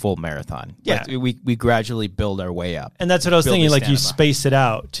to a full marathon. Yeah, but we gradually build our way up. And that's what I was thinking. Like you space it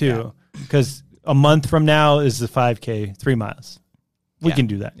out too, because a month from now is the 5K, 3 miles. We can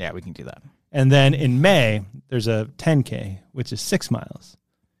do that. Yeah, we can do that. And then in May there's a 10K, which is 6 miles.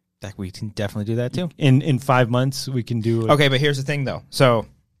 That we can definitely do that too. In 5 months we can do. Okay, but here's the thing though. So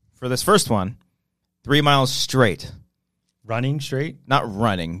for this first one, 3 miles straight. Running straight? Not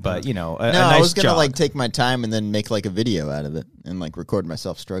running, but a No, nice I was gonna jog. like take my time and then make like a video out of it and like record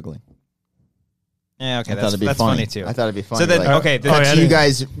myself struggling. Yeah, okay, I thought it'd be that's funny too. I thought it'd be funny. So then, like, okay, that's you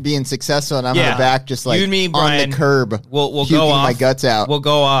guys being successful and I'm in the back just like you and me, Brian, on the curb. We'll puking go off. my guts out. We'll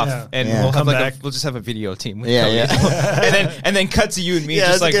go off and Yeah. we'll have Come like back. we'll just have a video team. With Yeah, Cody. yeah. and then cut to you and me Yeah,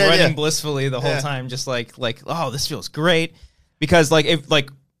 just that's a like good running idea. blissfully the whole time, just like oh, this feels great. Because like if like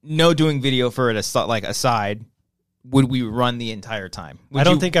no doing video for it aside, would we run the entire time? I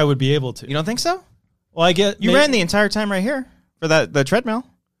don't think I would be able to. You don't think so? Well, I get You ran the entire time right here for the treadmill.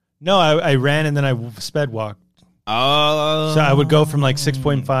 No, I ran and then I sped walked. Oh, So I would go from like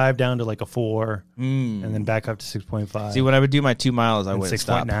 6.5 down to like a 4, and then back up to 6.5. See, when I would do my 2 miles, I wouldn't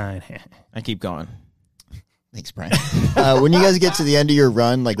stop. 6.9. I keep going. Thanks, Brian. When you guys get to the end of your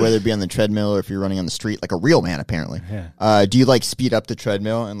run, like whether it be on the treadmill or if you're running on the street, like a real man, apparently, do you like speed up the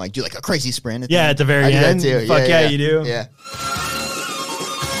treadmill and like do like a crazy sprint? Yeah, at the very I do that end. too. Fuck yeah, you do. Yeah.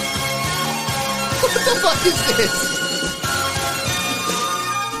 What the fuck is this?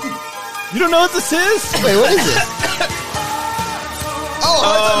 You don't know what this is? Wait, what is it? Oh,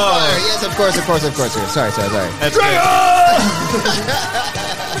 Hearts on Fire. Yes, of course. Sorry. That's good.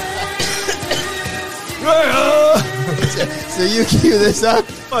 So you cue this up?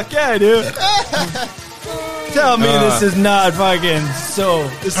 Fuck yeah, I do. Tell me this is not fucking so.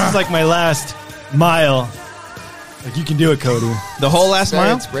 This is like my last mile. Like you can do it, Cody. The whole last Very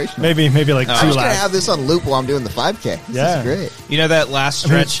mile? inspirational. Maybe like I'm 2 just gonna laps. have this on loop while I'm doing the 5K. This is great. You know that last I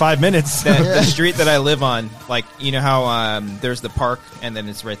mean, it's stretch? 5 minutes. The street that I live on, like, you know how there's the park and then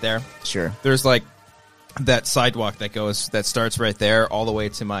it's right there? Sure. There's like that sidewalk that starts right there all the way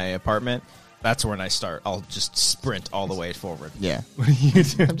to my apartment. That's when I start. I'll just sprint all the way forward. Yeah. What do you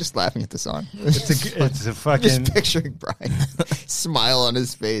do? I'm just laughing at the song. It's a fucking. Just picturing Brian smile on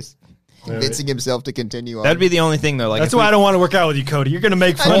his face, convincing himself to continue on. That'd be the only thing though. Like That's if why I don't want to work out with you, Cody. You're gonna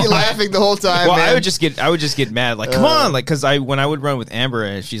make I'd be fun. laughing the whole time. Well, man. I would just get mad. Like, come on, like, because when I would run with Amber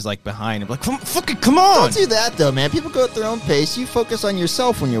and she's like behind, I'm like, come on. Don't do that though, man. People go at their own pace. You focus on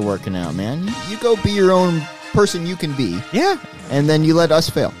yourself when you're working out, man. You go be your own person you can be, Yeah, and then you let us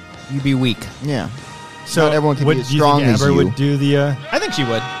fail. you be weak. Yeah. So Not everyone can would be as you strong think as Amber you. would do the. I think she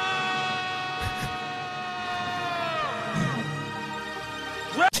would.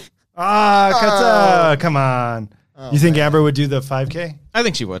 Come on. You think Amber would do the 5K? I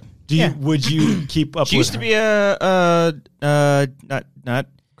think she would. Would you keep up She with used to her? be not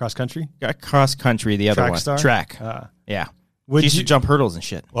Cross country? cross country. The other Track one, star? track. Yeah. She Would used you to jump hurdles and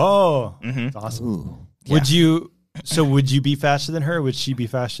shit. Oh, Mm-hmm. that's awesome. Ooh. Would you? So would you be faster than her? Or would she be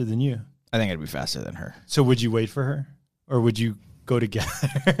faster than you? I think I'd be faster than her. So would you wait for her, or would you go together?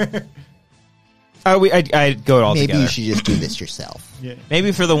 I'd go all Maybe together. you should just do this yourself. Yeah.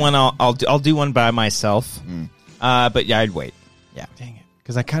 Maybe for the one I'll do one by myself. But yeah, I'd wait. Yeah. Dang it.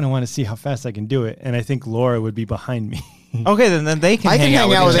 Because I kind of want to see how fast I can do it, and I think Laura would be behind me. Okay, then they can. I can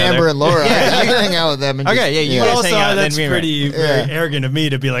hang out with each other. Amber and Laura. Yeah. I can hang out with them. And Okay, yeah, you yeah. guys Also, hang out, that's then we- pretty very arrogant of me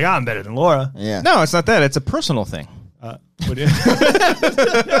to be like, I'm better than Laura. Yeah. No, it's not that. It's a personal thing.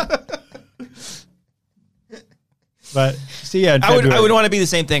 But see, yeah, in I would February- want to be the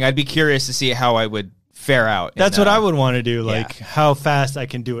same thing. I'd be curious to see how I would fare out. That's what I would want to do. Like how fast I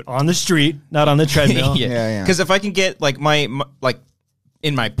can do it on the street, not on the treadmill. Yeah. Because if I can get like my like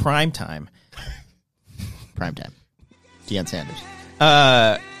in my prime time, Primetime. Deion Sanders.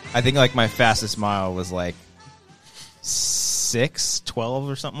 I think like my fastest mile was like 6:12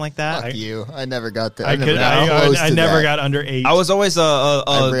 or something like that. Fuck you. I never got that. I never got under 8. I was always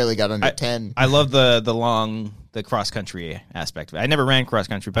I rarely got under 10. I love the cross country aspect of it. I never ran cross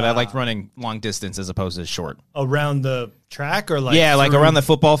country, but I liked running long distance as opposed to short. Around the track or like like through- around the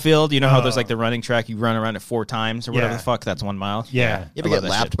football field. You know how there's like the running track, you run around it 4 times or whatever Yeah. the fuck. That's 1 mile. Yeah. You ever I love get that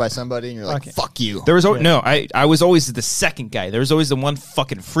lapped shit. by somebody and you're like, Okay. fuck you. There was I was always the second guy. There was always the one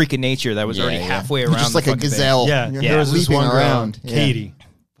fucking freak of nature that was already halfway You're around. just the like a fucking thing. gazelle. Yeah, You're there was this leaping one girl, around. Katie.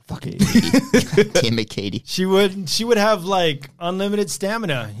 Fucking Katie. Damn it, Katie. She would have like unlimited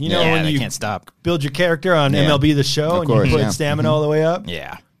stamina. You know, Yeah, when they you can't stop. build your character on Yeah. MLB The Show Of and course, you put yeah. stamina all the way up.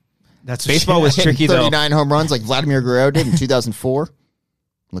 Yeah. That's what Baseball she- was tricky though. 39 home runs like Vladimir Guerrero did in 2004.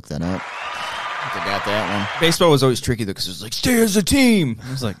 Look that up. I got that one. Baseball was always tricky though because it was like stay as a team.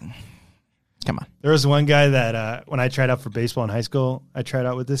 I was like, come on. There was one guy that when I tried out for baseball in high school, I tried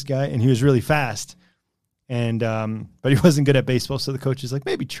out with this guy and he was really fast. And but he wasn't good at baseball, so the coach is like,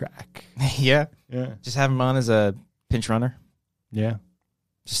 maybe track. Yeah. Yeah. Just have him on as a pinch runner. Yeah.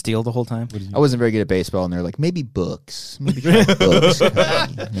 Just steal the whole time. I wasn't very good at baseball, and they're like, maybe books. Maybe try books. Maybe try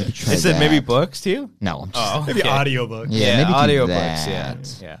They said that. maybe books too. No. I'm just, Maybe audiobook. Yeah, maybe do audio that.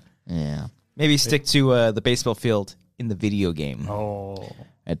 books. Yeah. Yeah. Maybe stick to the baseball field in the video game. Oh.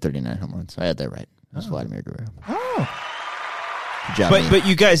 I had 39 home runs. I had that right. It was Vladimir Guerrero. Oh. Good job, me. But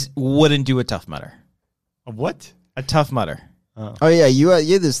you guys wouldn't do a Tough Mudder. A what? A Tough Mudder. Oh, yeah. You had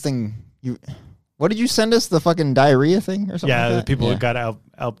this thing. What did you send us? The fucking diarrhea thing or something? Yeah, like the that? people that got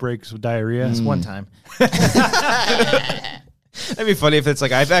outbreaks with diarrhea. It's one time. That'd be funny if it's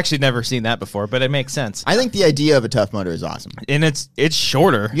like I've actually never seen that before, but it makes sense. I think the idea of a tough mudder is awesome. And it's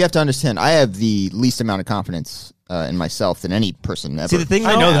shorter. You have to understand, I have the least amount of confidence in myself than any person ever. See the thing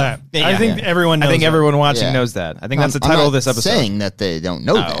I know that. Yeah, I think everyone knows I think that. everyone watching Yeah. knows that. I think No, that's the I'm title not of this episode. saying that they don't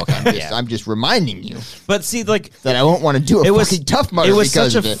know that. okay. I'm just reminding you But see, like that I won't want to do a it was fucking tough mudder It was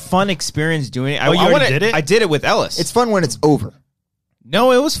because such of a it. fun experience doing it. Oh, you already did it? I did it with Ellis. It's fun when it's over.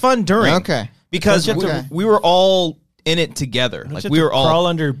 No, it was fun during. Okay. Because Don't you have we were all in it together. Don't Like you have we to were all. crawl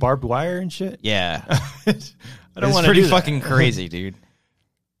under barbed wire and shit. Yeah, I it's don't want to pretty do that. fucking crazy, dude.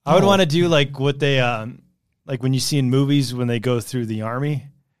 I would want to do like what they like when you see in movies when they go through the army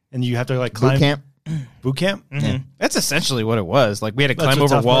and you have to like climb Boot camp. Boot camp? Mhm. That's essentially what it was. Like we had to That's climb what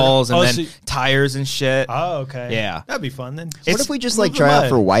over Tough Mudder- walls and Oh, then so- tires and shit. Oh, okay. Yeah. That'd be fun then. What if we just like try out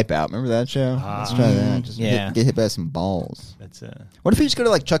for Wipeout? Remember that show? Let's try that. Just yeah. get hit by some balls. That's What if we just go to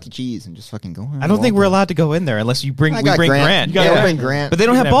like Chuck E. Cheese and just fucking go? I don't think we're allowed to go in there unless you bring I we got bring Grant. Grant. You gotta bring Grant. But they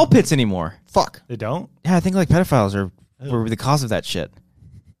don't You have can ball have- pits anymore. Fuck. They don't? Yeah, I think like pedophiles were the cause of that shit.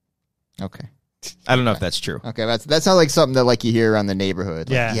 Okay. I don't know if that's true. Okay. That sounds like something that like you hear around the neighborhood.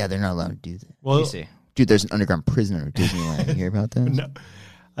 Like, Yeah. Yeah, they're not allowed to do that. Well, You see. Dude, there's an underground prison at Disneyland. You hear about that? no.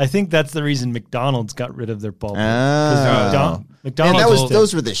 I think that's the reason McDonald's got rid of their ball pit. Oh. McDonald's Man,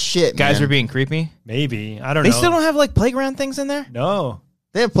 those were the shit. Guys man. were being creepy. maybe. I don't They know. still don't have like playground things in there? No.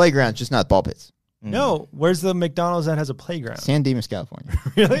 They have playgrounds, just not ball pits. No. Where's the McDonald's that has a playground? San Dimas, California.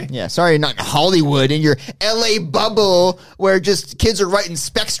 Really? Yeah, sorry, not in Hollywood in your LA bubble where just kids are writing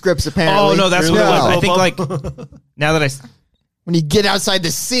spec scripts. Apparently, Oh no, that's what it was. I think like now that I when you get outside the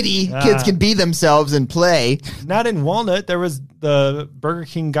city, kids can be themselves and play. Not in Walnut. There was the Burger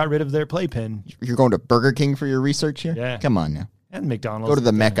King got rid of their playpen. You're going to Burger King for your research here? Yeah. Come on now. And McDonald's. Go to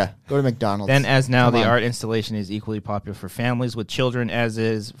the Mecca. Go to McDonald's. then as now Come the on. art installation is equally popular for families with children as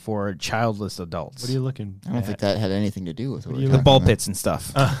is for childless adults. What are you looking I don't at? think that had anything to do with what we're the talking ball about. pits and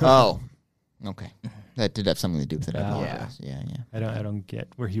stuff. Oh, okay. That did have something to do with it. I Yeah. apologize. Yeah. I don't get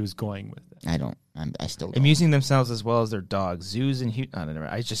where he was going with it. I don't. I still don't. Amusing themselves as well as their dogs. Zoos and I don't know.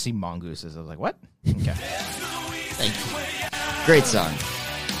 I just see mongooses. I was like, what? Okay. Thank you. Great song.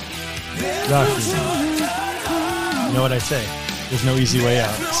 Rocky. You know what I say? There's no easy way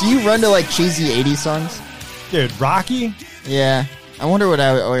out. So you run to like cheesy 80s songs? Dude, Rocky? Yeah. I wonder what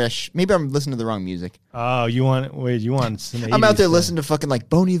maybe I'm listening to the wrong music. Oh, you want some I'm out 80s there to- listening to fucking like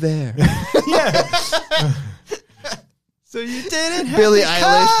Bon Iver, Yeah. So you didn't Billie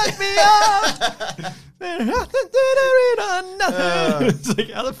Eilish. It's like,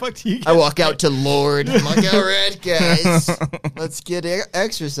 how the fuck do you get I walk out to Lord. I'm like, all right, guys, let's get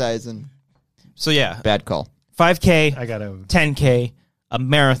exercising. So yeah, Bad call. 5K, I gotta 10K, a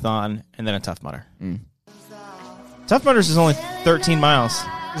marathon, and then a Tough Mudder. Tough Mudders is only 13 miles.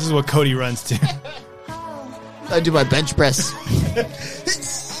 This is what Cody runs to. I do my bench press.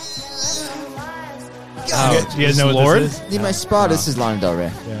 Oh, you guys know what Lord? this is? Need my spot. This is Lana Del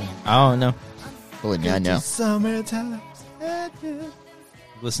Rey. Yeah. Oh no. Holy yeah, I know. Summertime.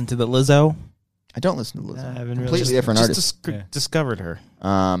 Listen to the Lizzo. I don't listen to Lizzo. I haven't really Completely listened. different Just artist. discovered her.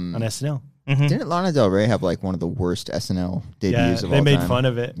 On SNL. Didn't Lana Del Rey have like one of the worst SNL debuts Yeah, of all they time? made fun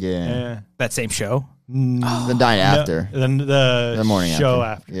of it. Yeah. That same show. The night after. Then the morning show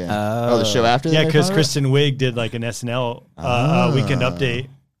after. after. Yeah. Oh, the show after? they Yeah, made because fun of it? Kristen Wiig did like an SNL weekend update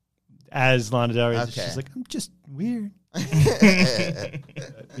as Lana Del Rey. Okay. She's like, I'm just weird.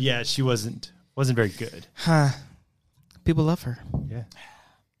 Yeah, she wasn't very good. Huh. People love her. Yeah.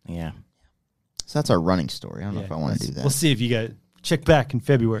 Yeah. So that's our running story. I don't know Yeah, if I want to do that. We'll see if you guys check back in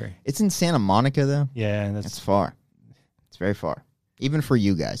February. It's in Santa Monica, though. Yeah, It's that's far. It's very far. Even for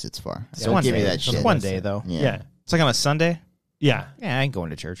you guys, it's far. It's Don't one give day. me that It's shit. one day though. yeah. It's like on a Sunday. Yeah. Yeah, I ain't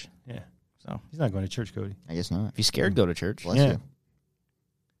going to church. Yeah. So He's not going to church, Cody. I guess not. if you're scared, go to church. Bless Yeah. you.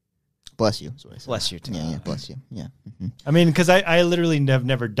 Bless you. Is what I said. Bless you too. Yeah, bless you. Yeah. I mean, because I literally have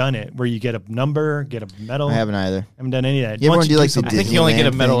never done it where you get a number, get a medal. I haven't either. haven't done any of that. You ever Once do, like, the I something- think you only get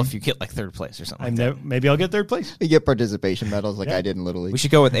a Disneyland medal thing. if you get like third place or something. I've Like that. never, maybe I'll get third place. You get participation medals like Yeah. I did in Little League. We should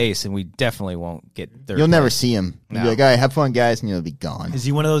go with Ace, and we definitely won't get third. You'll never place. see him. You'll No. be like, all right, have fun, guys, and you'll be gone. Is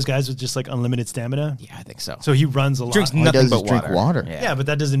he one of those guys with just like unlimited stamina? Yeah, I think so. So he runs a lot. Drinks All he nothing does but is drink water. Yeah, but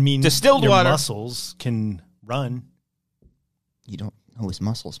that doesn't mean Distilled your water. muscles can run. You don't know his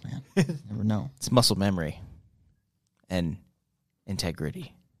muscles, man. You never know. It's muscle memory and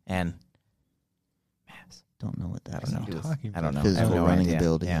integrity and Don't know what that I has don't to know. do with Talking I don't know. I physical have no running idea.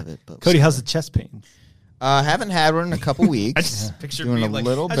 ability Yeah. of it. But Cody, how's the chest pain? haven't had one in a couple I weeks. just pictured Doing me a like,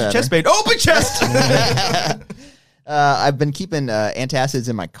 little how's your better. chest pain? Open chest. I've been keeping antacids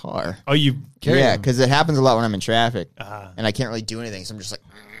in my car. Oh, you Yeah, because it happens a lot when I'm in traffic, Ah. and I can't really do anything. So I'm just like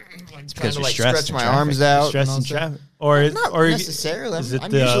trying because to you're like stressed stretch in my traffic. arms out. stress and all in stuff. traffic, or Not or necessarily. is it I'm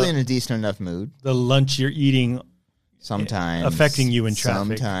the, usually in a decent enough mood. the lunch you're eating Sometimes affecting you in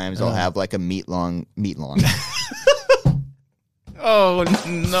traffic? Sometimes I'll have like a meat long. Oh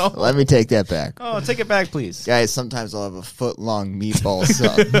no! Let me take that back, Oh, take it back, please. guys. Sometimes I'll have a foot long meatball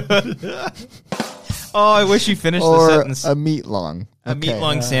sub Oh, I wish you finished the or sentence. a meat long. A meat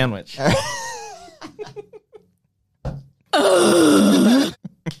long sandwich.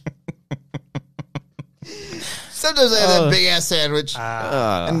 Sometimes I have that big ass sandwich,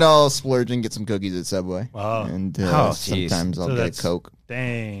 Uh, and I'll splurge and get some cookies at Subway. Wow. And Oh, jeez. sometimes I'll So get a that's- Coke.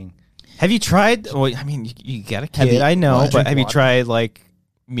 Dang. have you tried? Well, I mean, you got a Have kid, you- I know, what? but have you Water. tried like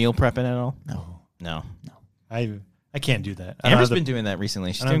meal prepping at all? No. No. I can't do that. I don't Amber's have been doing that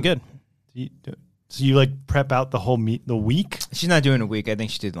recently. She's I doing don't- good. So you like prep out the whole the week? She's not doing a week. I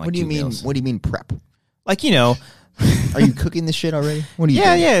think she did like What do you 2 mean? meals. What do you mean prep? Like, you know. Are you cooking this shit already? What are you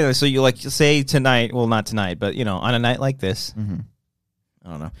Yeah, doing? yeah. So you like say tonight, well, not tonight, but you know, on a night like this, I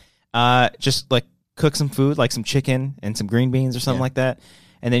don't know, just like cook some food, like some chicken and some green beans or something Yeah. like that,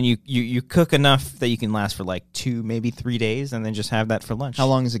 and then you cook enough that you can last for like 2, maybe 3 days, and then just have that for lunch. How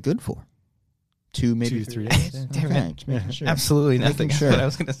long is it good for? 2, maybe 2 3 3 days. days. Damn Okay, it. just making sure. Absolutely Making nothing. sure. That's what I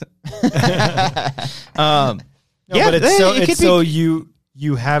was gonna say. No, Yeah, but it's so it could it's be- so you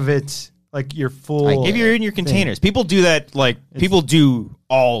have it like you're full. If you're in your containers, people do that. Like people do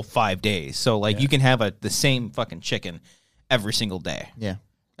all 5 days, so like Yeah. you can have the same fucking chicken every single day. Yeah,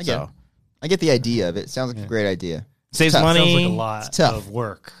 I get. So It. I get the idea of it. Sounds like a great idea. saves tough. money. sounds like a lot It's tough. of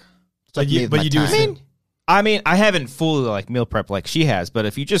work. like me with But my you do. time. I mean, I haven't fully like meal prep like she has, but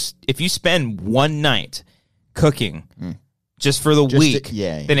if you spend one night cooking just for the Just week, to-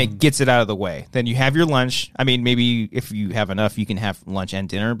 yeah. then it gets it out of the way. Then you have your lunch. I mean, maybe if you have enough, you can have lunch and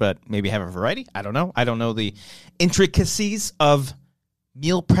dinner, but maybe have a variety. I don't know. I don't know the intricacies of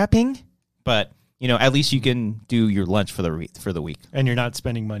meal prepping, but you know, at least you can do your lunch for the week. and you're not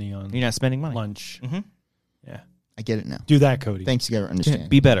spending money on You're not spending money. lunch. Mhm. Yeah, I get it now. do that, Cody. Thanks, you gotta understand.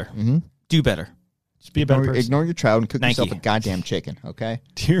 Be better. Mm-hmm. Do better. Just be a better Ignore, person. ignore your child and cook Nike. yourself a goddamn chicken. Okay.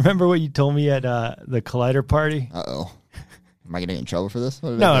 Do you remember what you told me at the Collider party? Oh. Am I gonna get in trouble for this?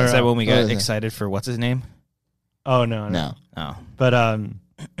 What did No, I do? Is that when we What got is it? excited for what's his name? Oh no. No. Oh, But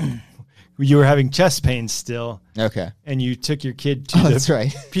you were having chest pains still, Okay. and you took your kid to Oh, the that's right.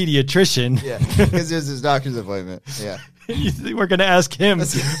 pediatrician. Yeah. Because there's his doctor's appointment. Yeah. You were going to ask him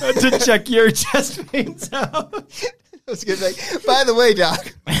to check your chest pains out. I was gonna say, by the way,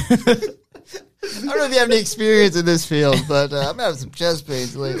 Doc. I don't know if you have any experience in this field, but I'm having some chest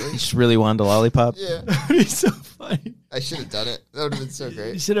pains lately. you just really wanted a lollipop. Yeah. He's so funny. I should have done it. That would have been so You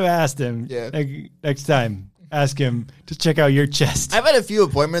great. should have asked him. Yeah. Next time, ask him to check out your chest. I've had a few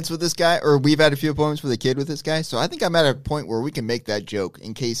appointments with this guy, or we've had a few appointments with a kid with this guy, so I think I'm at a point where we can make that joke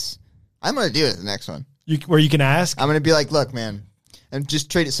in case I'm going to do it the next one. Where you can ask? I'm gonna be like, look, man, and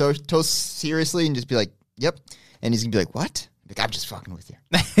just treat it so seriously, and just be like, yep. And he's gonna be like, what? Like, I'm just fucking with you.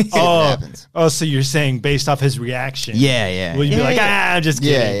 See what happens. So you're saying based off his reaction? Yeah. Will you be like, I'm just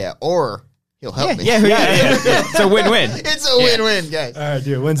kidding? Yeah. Or he'll help me. Yeah. It's a win-win. It's a win-win, guys. All right,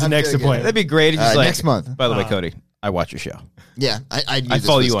 dude. When's the next feeling good. appointment? That'd be great. If just like, next month. By the way, Cody, I watch your show. Yeah, I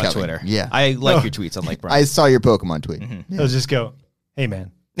follow you on Twitter. Yeah, I like your tweets on Lake Brian. I saw your Pokemon tweet. Mm-hmm. He'll just go, hey,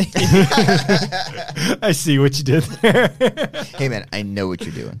 man. I see what you did there. Hey, man, I know what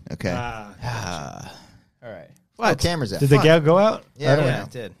you're doing. Okay. All right. What? Cameras out. Did the gal go out? Yeah, I don't yeah, know. it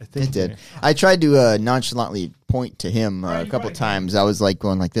did. I think It did. I tried to nonchalantly point to him a couple times. I was like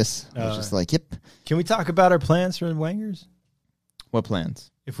going like this. I was just like, yep. Can we talk about our plans for Wangers? What plans?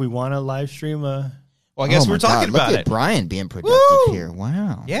 If we want to live stream Well, I guess my we're talking God, about look it. at Brian being productive here.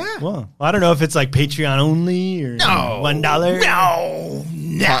 Wow. Yeah. well, I don't know if it's like Patreon only or $1.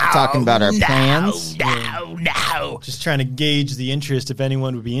 Talking about our plans. No. Just trying to gauge the interest if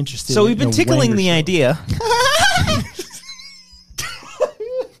anyone would be interested. So we've been in a tickling Wanger the show. idea.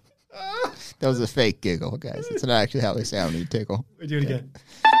 That was a fake giggle, guys. It's not actually how they sound when you tickle. We do it again.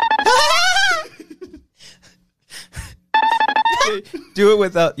 Do it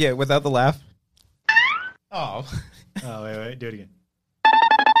without the laugh. Oh. Oh, wait. Do it again.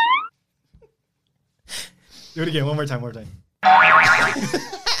 Do it again. One more time. All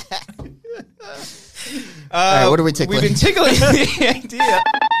right, what are we tickling? We've been tickling the idea.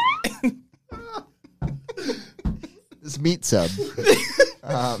 This meat sub.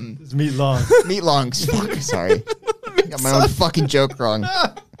 It's meat long. Meat longs. Fuck, sorry. Got my own fucking joke wrong.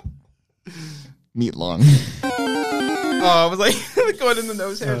 Meat long. Oh, I was like going in the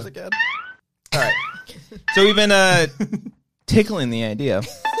nose hairs again. All right. So we've been tickling the idea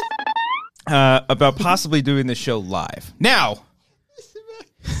about possibly doing the show live. Now,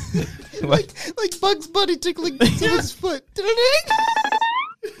 like Bugs Bunny tickling his foot.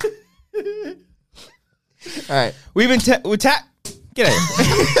 All right. we've been get out of here.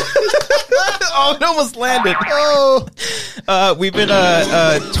 Oh, it almost landed. Oh. We've been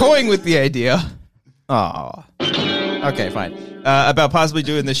toying with the idea. Oh. Okay, fine. About possibly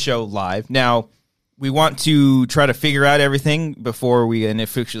doing this show live. Now, we want to try to figure out everything before we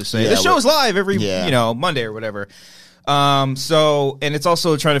officially say the show's live every Monday or whatever. So, and it's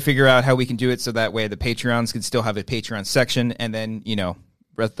also trying to figure out how we can do it so that way the Patreons can still have a Patreon section, and then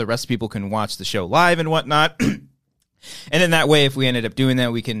the rest of people can watch the show live and whatnot. And then that way, if we ended up doing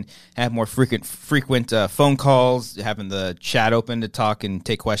that, we can have more frequent phone calls, having the chat open to talk and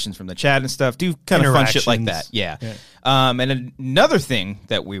take questions from the chat and stuff. Do kind of fun shit like that. Yeah. And another thing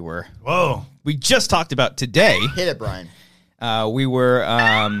that we just talked about today. Hit it, Brian. We were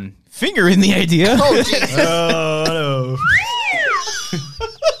fingering the idea. Oh, Jesus. Oh,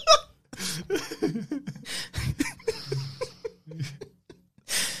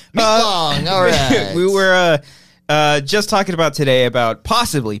 Meat long. All right. We were just talking about today about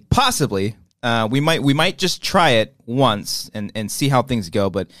possibly we might just try it once and see how things go,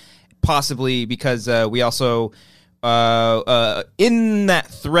 but possibly because we also in that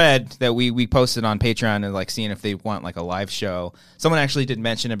thread that we posted on Patreon and like seeing if they want like a live show, someone actually did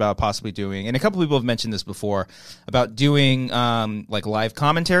mention about possibly doing, and a couple people have mentioned this before, about doing like live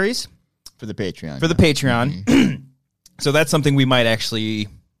commentaries for the Patreon. Mm-hmm. So that's something we might actually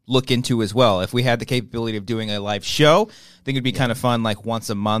look into as well. If we had the capability of doing a live show, I think it'd be kind of fun, like once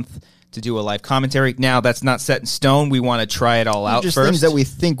a month, to do a live commentary. Now, that's not set in stone. We want to try it all out just first. things that we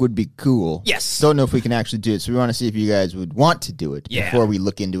think would be cool. Yes. Don't know if we can actually do it, so we want to see if you guys would want to do it Yeah. before we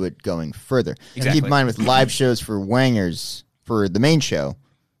look into it going further. And Exactly. keep in mind, with live shows for Wangers, for the main show,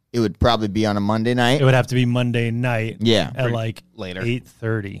 it would probably be on a Monday night. It would have to be Monday night. Yeah. At like later.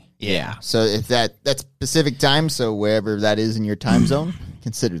 8:30. Yeah. So if that's Pacific time, so wherever that is in your time zone,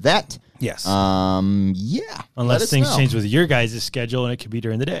 consider that. Yes. Yeah. Let Unless us things know. change with your guys' schedule and it could be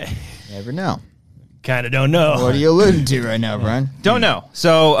during the day. Never know. Kind of don't know. What are you alluding to right now, Brian? Don't know.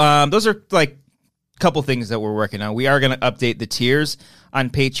 So those are like a couple things that we're working on. We are going to update the tiers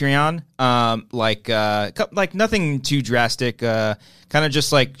on Patreon. Like nothing too drastic. Kind of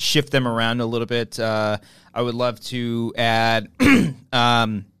just like shift them around a little bit. I would love to add.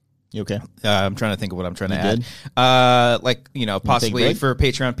 You okay? I'm trying to think of what I'm trying to good? add. take Possibly a break? for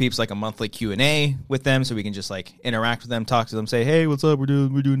Patreon peeps, like a monthly Q&A with them, so we can just like interact with them, talk to them, say, "Hey, what's up? We're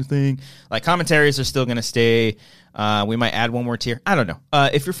doing the thing." Like commentaries are still gonna stay. We might add one more tier. I don't know.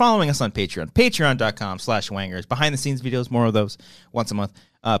 If you're following us on Patreon, patreon.com/Wangers, behind the scenes videos, more of those once a month,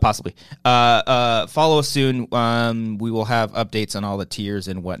 possibly. Follow us soon. We will have updates on all the tiers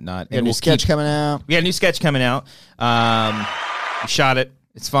and whatnot. Got a new sketch coming out. We got a new sketch coming out. We shot it.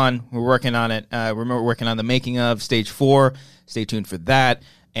 It's fun. We're working on it. We're working on the making of Stage 4. Stay tuned for that.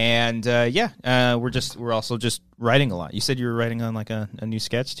 And we're also just writing a lot. You said you were writing on like a new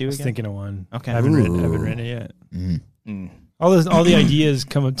sketch too. I was thinking of one. Okay. I haven't written it yet. All the ideas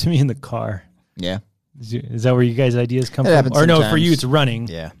come up to me in the car. Yeah. Is that where you guys' ideas come from? happens Or no, for sometimes. you it's running.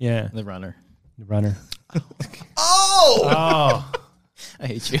 Yeah. Yeah. The runner. The runner. Oh! I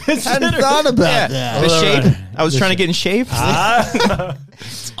hate you. I hadn't thought about The that. shape. I was trying to get in shape.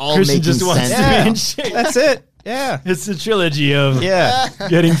 It's all Christian making just wants sense. to Yeah. be in shape. That's it. Yeah. It's the trilogy of Yeah.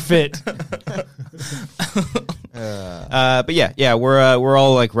 getting fit. But yeah, we're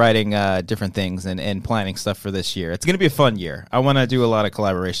all like writing different things and planning stuff for this year. It's gonna be a fun year. I want to do a lot of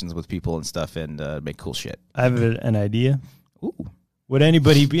collaborations with people and stuff and make cool shit. I have an idea. Ooh. Would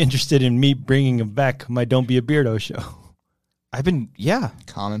anybody be interested in me bringing back my Don't Be a Beardo show?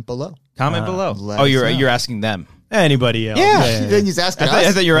 Comment below. Comment below. let Oh, us you're know. you're asking them. Anybody else? Then he's asking I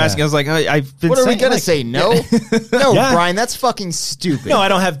us. thought you were asking. I was like, I've been. What are we saying, gonna like- say? No, no, Yeah. Brian. That's fucking stupid. No, I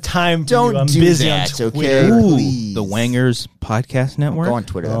don't have time. Don't I'm do busy that, on okay? Twitter. Ooh, Please. the Wangers podcast network. Go on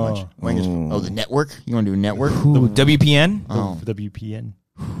Twitter that much. Wangers. The network. You want to do a network? Ooh, WPN. Oh, WPN.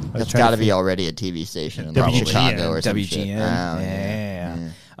 that's got to be already a TV station in like WGN, Chicago or some shit. WGN. Oh,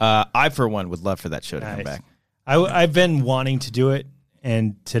 Yeah. I for one would love for that show to come Nice. back. I've been wanting to do it,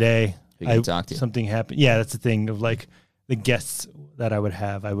 and today Who can you talk to? something happened. Yeah, that's the thing of like the guests that I would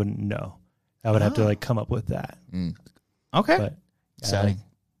have. I wouldn't know. I would have to like come up with that. Okay, But Exciting.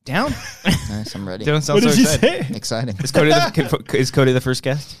 down. Nice. I'm ready. Don't sound what so did you excited. say? Exciting. Is Cody the first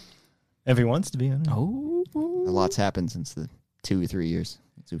guest? If he wants to be, I don't know. Oh, A lot's happened since the 2 or 3 years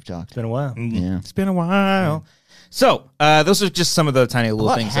since we've talked. It's been a while. Yeah. It's been a while. So, those are just some of the tiny A little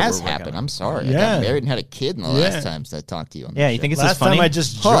lot things has that we're working happened. on. I'm sorry. I Yeah. got married and had a kid in the Yeah. last times I talked to you on Yeah, the you show. think it's Last this funny? time I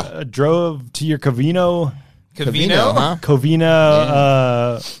just Huh. drove to your Covino Covino? Huh?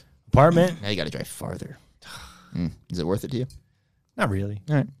 apartment. Now you got to drive farther. Is it worth it to you? Not really.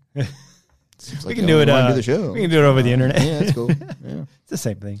 All right. Seems We like can you do it. wanna do the show. We can do it over the internet. Yeah, that's cool. Yeah. It's the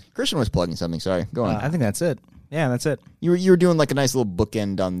same thing. Christian was plugging something. Sorry, go on. I think that's it. Yeah, that's it. You were doing like a nice little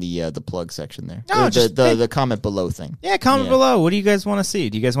bookend on the plug section there. No, just- the comment below thing. Yeah, comment Yeah. below. What do you guys want to see?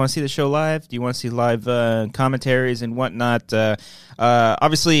 Do you guys want to see the show live? Do you want to see live commentaries and whatnot?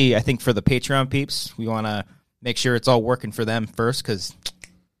 Obviously, I think for the Patreon peeps, we want to make sure it's all working for them first because,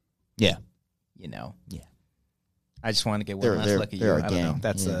 Yeah. yeah. I just want to get one They're- last they're- look at you. they're a I don't know. gang.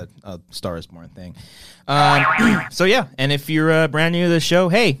 That's Yeah. a Star is Born thing. So, yeah. And if you're brand new to the show,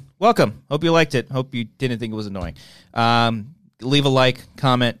 hey, welcome. Hope you liked it. Hope you didn't think it was annoying. Leave a like,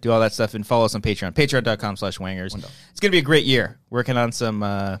 comment, do all that stuff, and follow us on Patreon. Patreon.com/Wangers. It's going to be a great year. Working on some,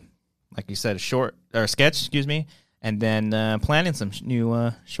 like you said, a sketch, and then planning some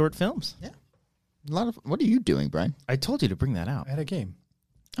new short films. Yeah. A lot of. What are you doing, Brian? I told you to bring that out. I had a game.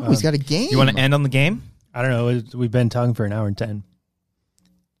 Oh, he's got a game. You want to end on the game? I don't know. We've been talking for an hour and 10.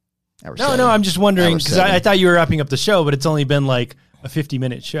 Hour No, seven. no. I'm just wondering Hour because seven. I thought you were wrapping up the show, but it's only been like a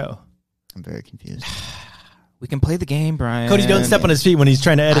 50-minute show. I'm very confused. We can play the game, Brian. Cody, don't step on his feet when he's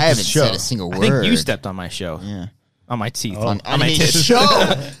trying to edit I this haven't show. said a single word. I think you stepped on my show. Yeah. On my teeth. Oh. On my his tits. show.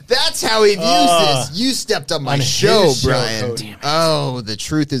 That's how he views this. You stepped on my show, his show, Brian. Cody. Oh, the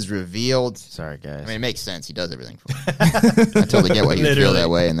truth is revealed. Sorry, guys. I mean, it makes sense. He does everything for me. I totally get why you feel Literally. that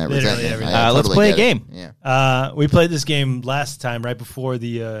way and that Literally resentment. everything. I Let's totally play a get it. game. Yeah. We played this game last time, right before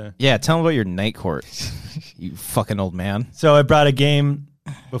the. Yeah, tell him about your night court. You fucking old man. So I brought a game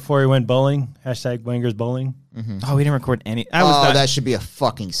before we went bowling. #Wangers bowling. Oh, we didn't record any. That should be a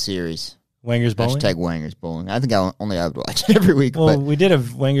fucking series. Wangers bowling. #Wangers bowling. I think I would watch it every week. Well, but we did a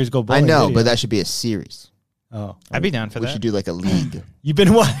Wangers go I bowling. know, video. but that should be a series. Oh, I'd be down for We that. should do like a league. you've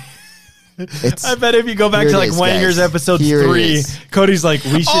been what? It's, I bet if you go back Here to it like is, Wangers guys. ept Here it 3, is. Cody's like,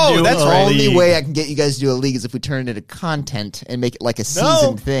 we should do that's a the only league. way I can get you guys to do a league is if we turn it into content and make it like a No,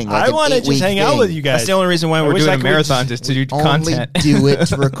 season thing. Like I an want to just 8-week hang out thing. with you guys. That's the only reason why I we're wish doing I a could marathon, just- just to do Only content. do it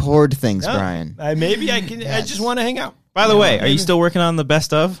to record things, No, Brian. maybe I can. I just want to hang out. By the way, are you still working on the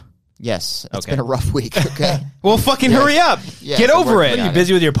best of? Yes, it's Okay. been a rough week. Okay, Well, fucking hurry up. Yes, Get I'm over working it. on Are you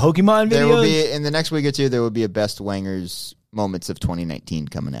busy with your Pokemon videos? there will be in the next week or two. There will be a best Wangers moments of 2019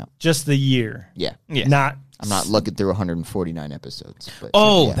 coming out. Just the year, Yeah, Yeah. not. I'm not looking through 149 episodes. But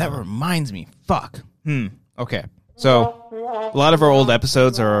Oh, yeah. that reminds me. Fuck. Okay. So, a lot of our old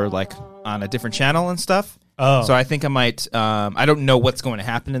episodes are like on a different channel and stuff. Oh. So I think I might. I don't know what's going to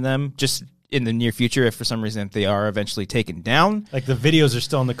happen to them. Just in the near future, if for some reason they are eventually taken down. Like the videos are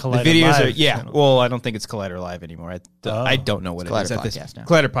still on the Collider The videos Live are, yeah. channel. Well, I don't think it's Collider Live anymore. I don't know what it Collider is at this Podcast now.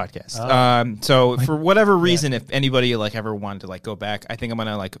 Collider Podcast. So for whatever reason, if anybody like ever wanted to like go back, I think I'm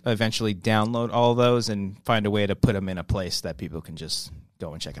gonna like eventually download all of those and find a way to put them in a place that people can just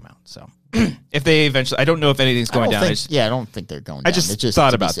go and check them out. So if they eventually, I don't know if anything's going down. I don't think they're going down. I just It's just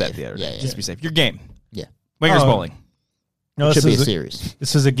thought to be about that safe. the other day. Yeah, Just to be safe. Your game. yeah. Wangers Oh. Bowling. No, It this should be a is series.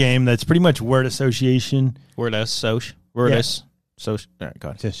 this is a game that's pretty much word association. Wordless. Soch. Wordless. Soch. All right, go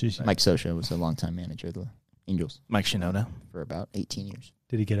ahead. Mike Scioscia was a longtime manager of the Angels Mike Shinoda. for about 18 years.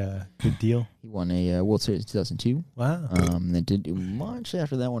 Did he get a good deal? He won a World Series in 2002. Wow. Then did much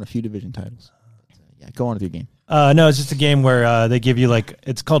after that, won a few division titles. But, yeah, go on with your game. No, it's just a game where they give you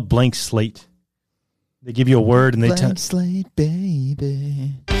it's called blank slate. They give you a word and they Blank slate,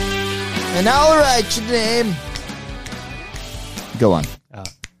 baby. And I'll write your name. Go on.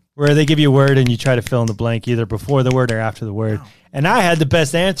 where they give you a word and you try to fill in the blank either before the word or after the word. And I had the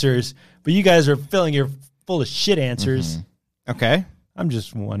best answers, but you guys are filling your full of shit answers. Okay. I'm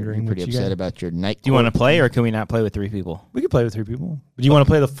just wondering. You're pretty what you upset guys, about your night. Do you want to play, or can we not play with 3 people? we could play with 3 people. But do you want to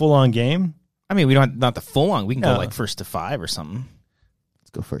play the full on game? I mean, we don't not the full on. We can No. go like first to 5 or something. Let's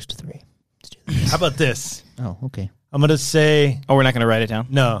go first to 3. Let's do this. How about this? Oh, okay. I'm going to say Oh, we're not going to write it down.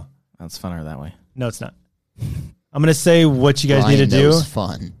 no. That's funner that way. No, it's not. I'm going to say what you guys Ryan need to do. knows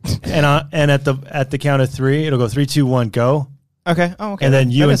fun. And at the count of 3, it'll go 3, 2, 1, go. Okay. Oh, okay. And then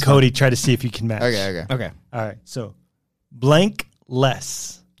you That and is fun. Cody try to see if you can match. Okay. Okay. All right. So blank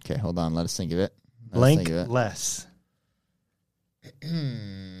less. Okay, hold on. Let us think of it. Blank less.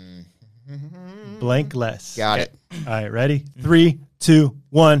 Blank less. Got it. All right, ready? 3, 2,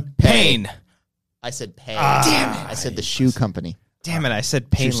 1. Pain. I said pay. Damn it. I said the shoe company. Damn it! I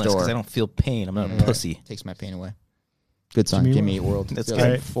said painless store. because I don't feel pain. I'm not a pussy. Takes my pain away. Good song. Jimmy Give me World. That's Feels good.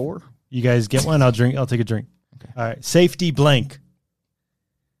 like Right. 4. You guys get one. I'll take a drink. Okay. All right. Safety blank.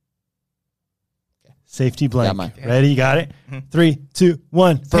 Safety blank. Got mine. Ready? You got it? 3, 2,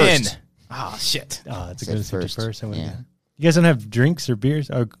 1. Pin. First. Oh shit! Oh, that's a Said good safety first. first. I would've Yeah. done- You guys don't have drinks or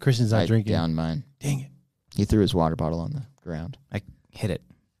beers? Oh, Christian's not I drinking. down mine. Dang it. He threw his water bottle on the ground. I hit it.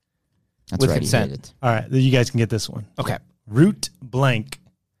 That's With right. consent. He hit it. All right. Then you guys can get this one. Okay. Root blank.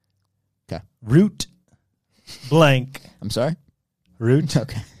 Okay. Root blank. I'm sorry. Root.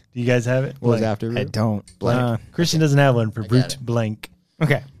 Okay. Do you guys have it? What was Blank. after? I don't. Blank. Christian doesn't have one for got root it. blank.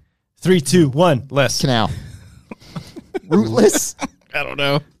 Okay. 3, 2, 1. Less. Canal. Rootless. I don't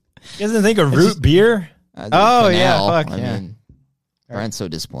know. You guys didn't think of root beer? Oh, yeah, fuck, I yeah. mean, Brian's so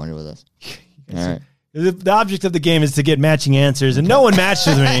disappointed with us. All right. The object of the game is to get matching answers, and no one matched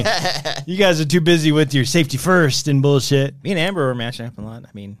with me. You guys are too busy with your safety first and bullshit. Me and Amber were matching up a lot. I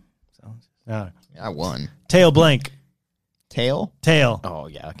mean, so. I won. Tail blank. Tail. Tail. Oh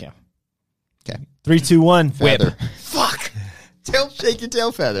yeah. Okay. Okay. 3, 2, 1. Feather. Fuck. Tail. Shake your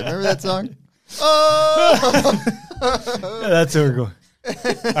tail feather. Remember that song? Oh. Yeah, that's where we're going.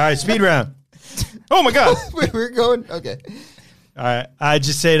 All right, speed round. Oh my god. We're going. Okay. All right, I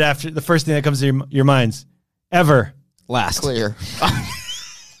just say it after the first thing that comes to your minds. Ever. Last. Clear.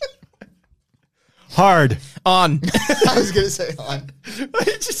 Hard. On. I was gonna say on.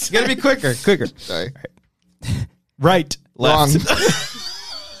 It's gotta be quicker. Quicker. Sorry. Right. Left.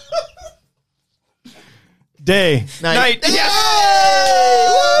 Wrong. Day. Night. Yes!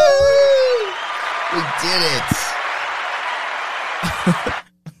 Woo! We did it.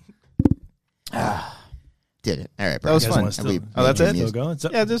 Did it. All right, bro. That was You guys fun. wanna still- We- Oh, that's it? Still going? So,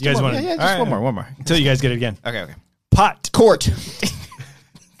 Yeah, just you guys one. wanna- Yeah, all just right. one more. One more. Until you guys get it again. Okay. Pot. Court.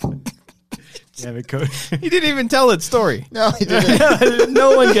 Damn it, Cody. He didn't even tell its story. No, he didn't.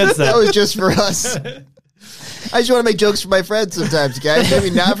 No one gets That that. was just for us. I just want to make jokes for my friends sometimes, guys.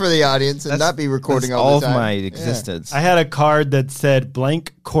 Maybe not for the audience and not be recording That's all all the of time. my existence. I had a card that said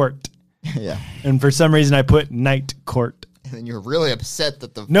blank court, Yeah. and for some reason I put night court. And then you're really upset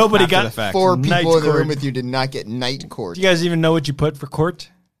that the Nobody After got the fact. 4 night people in the court. room with you did not get night court. Do you guys even know what you put for court?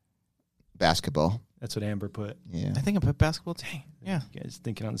 Basketball. That's what Amber put. Yeah. I think I put basketball. Dang. Yeah. You guys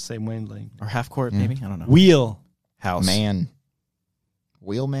thinking on the same wavelength. Or half court, maybe. I don't know. Wheel. House. Man.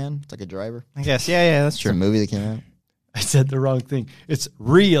 Wheelman? It's like a driver. I guess. Yeah, that's It's a true. movie that came out. I said the wrong thing. It's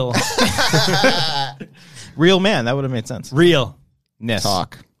real. Real man. That would have made sense. Real. Ness.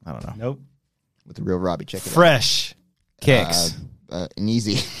 Talk I don't know. Nope. with the real Robbie. Check it Fresh. Kicks. out. An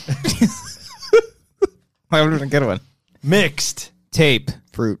easy. I would have get one. Mixed. Tape.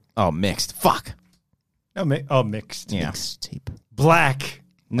 Fruit. Oh, mixed. Fuck. No, mixed. Yeah. Mix tape. Black.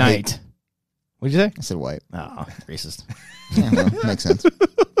 Night. What'd you say? I said white. Oh, racist. Yeah, well, makes sense.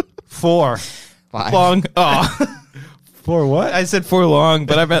 4. 5. Long. Oh. 4 what? I said for long,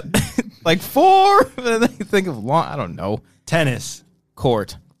 but I bet like 4. And then I think of long. I don't know. Tennis.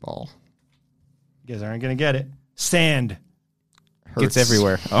 Court. Ball. You guys aren't going to get it. Sand. Gets Hurts.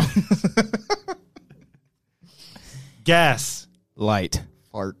 everywhere. Oh. Gas. Light.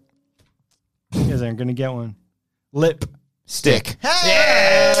 Fart. You guys aren't going to get one. Lip. Stick.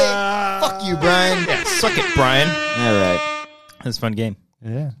 Hey! Fuck you, Brian. Yeah, suck it, Brian. All right. It was a fun game.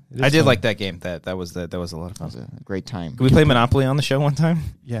 Yeah, it is I did fun. like that game. That was a lot of fun. That was a great time. Can we play Monopoly on the show one time?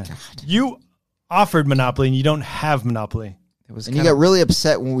 Yeah, you offered Monopoly and you don't have Monopoly. It was And you got really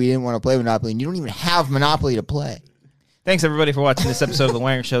upset when we didn't want to play Monopoly, and you don't even have Monopoly to play. Thanks, everybody, for watching this episode of The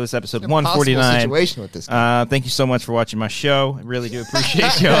Wanger Show. This episode Impossible 149. situation with this guy. Thank you so much for watching my show. I really do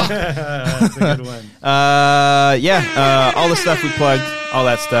appreciate y'all. That's a good one. All the stuff we plugged, all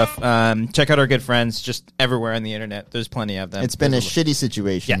that stuff. Check out our good friends just everywhere on the internet. There's plenty of them. It's been a shitty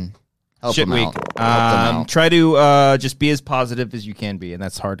situation. Help shit them week. out. Help them out. Try to just be as positive as you can be, and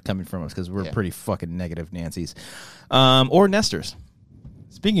that's hard coming from us because we're Yeah. pretty fucking negative Nancy's. Or nesters.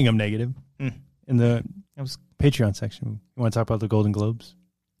 Speaking of negative, in the Patreon section, you want to talk about the Golden Globes?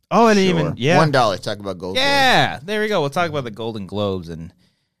 Oh, I didn't Sure. even. Yeah. $1. Talk about gold. Yeah, there we go. We'll talk about the Golden Globes and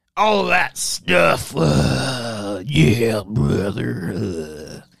all that stuff. Yeah,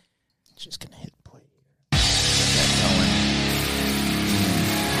 brother. Just gonna hit play.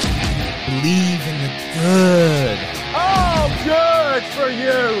 Believe in the good. Oh, good for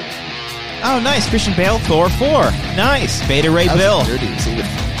you. Oh, nice. Christian Bale, Thor 4. Nice. Beta Ray That was Bill. dirty to see the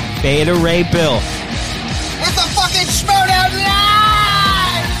Beta Ray Bill. It's a fucking Schmodown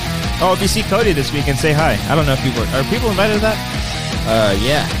live! Oh, if you see Cody this weekend, say hi. I don't know if people are people invited to that?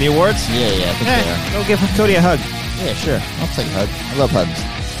 Yeah. The awards? Yeah, I think they are. Go give Cody a hug. Yeah, sure. I'll take a hug. I love hugs.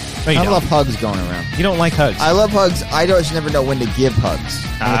 No, you I don't. love hugs going around. You don't like hugs. I love hugs. I just never know when to give hugs.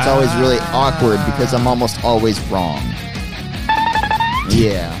 And it's always really awkward because I'm almost always wrong.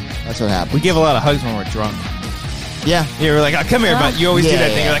 Yeah, that's what happens. we give a lot of hugs when we're drunk. Yeah. You're like, oh, come here, buddy. You always do Yeah, that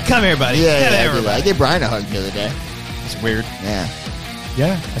thing. yeah. You're like, come here, buddy. Yeah, Come I here, do that. I buddy. gave Brian a hug the other day. It's weird. Yeah.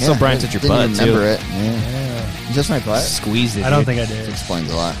 Yeah, I saw Brian touch your Didn't butt, even too. remember it. Yeah. Just my butt? Squeezed it. I don't dude. think I did.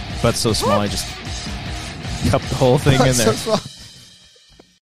 Explains a lot. Butt's so small, I just cupped the whole thing in Butt's there. so small.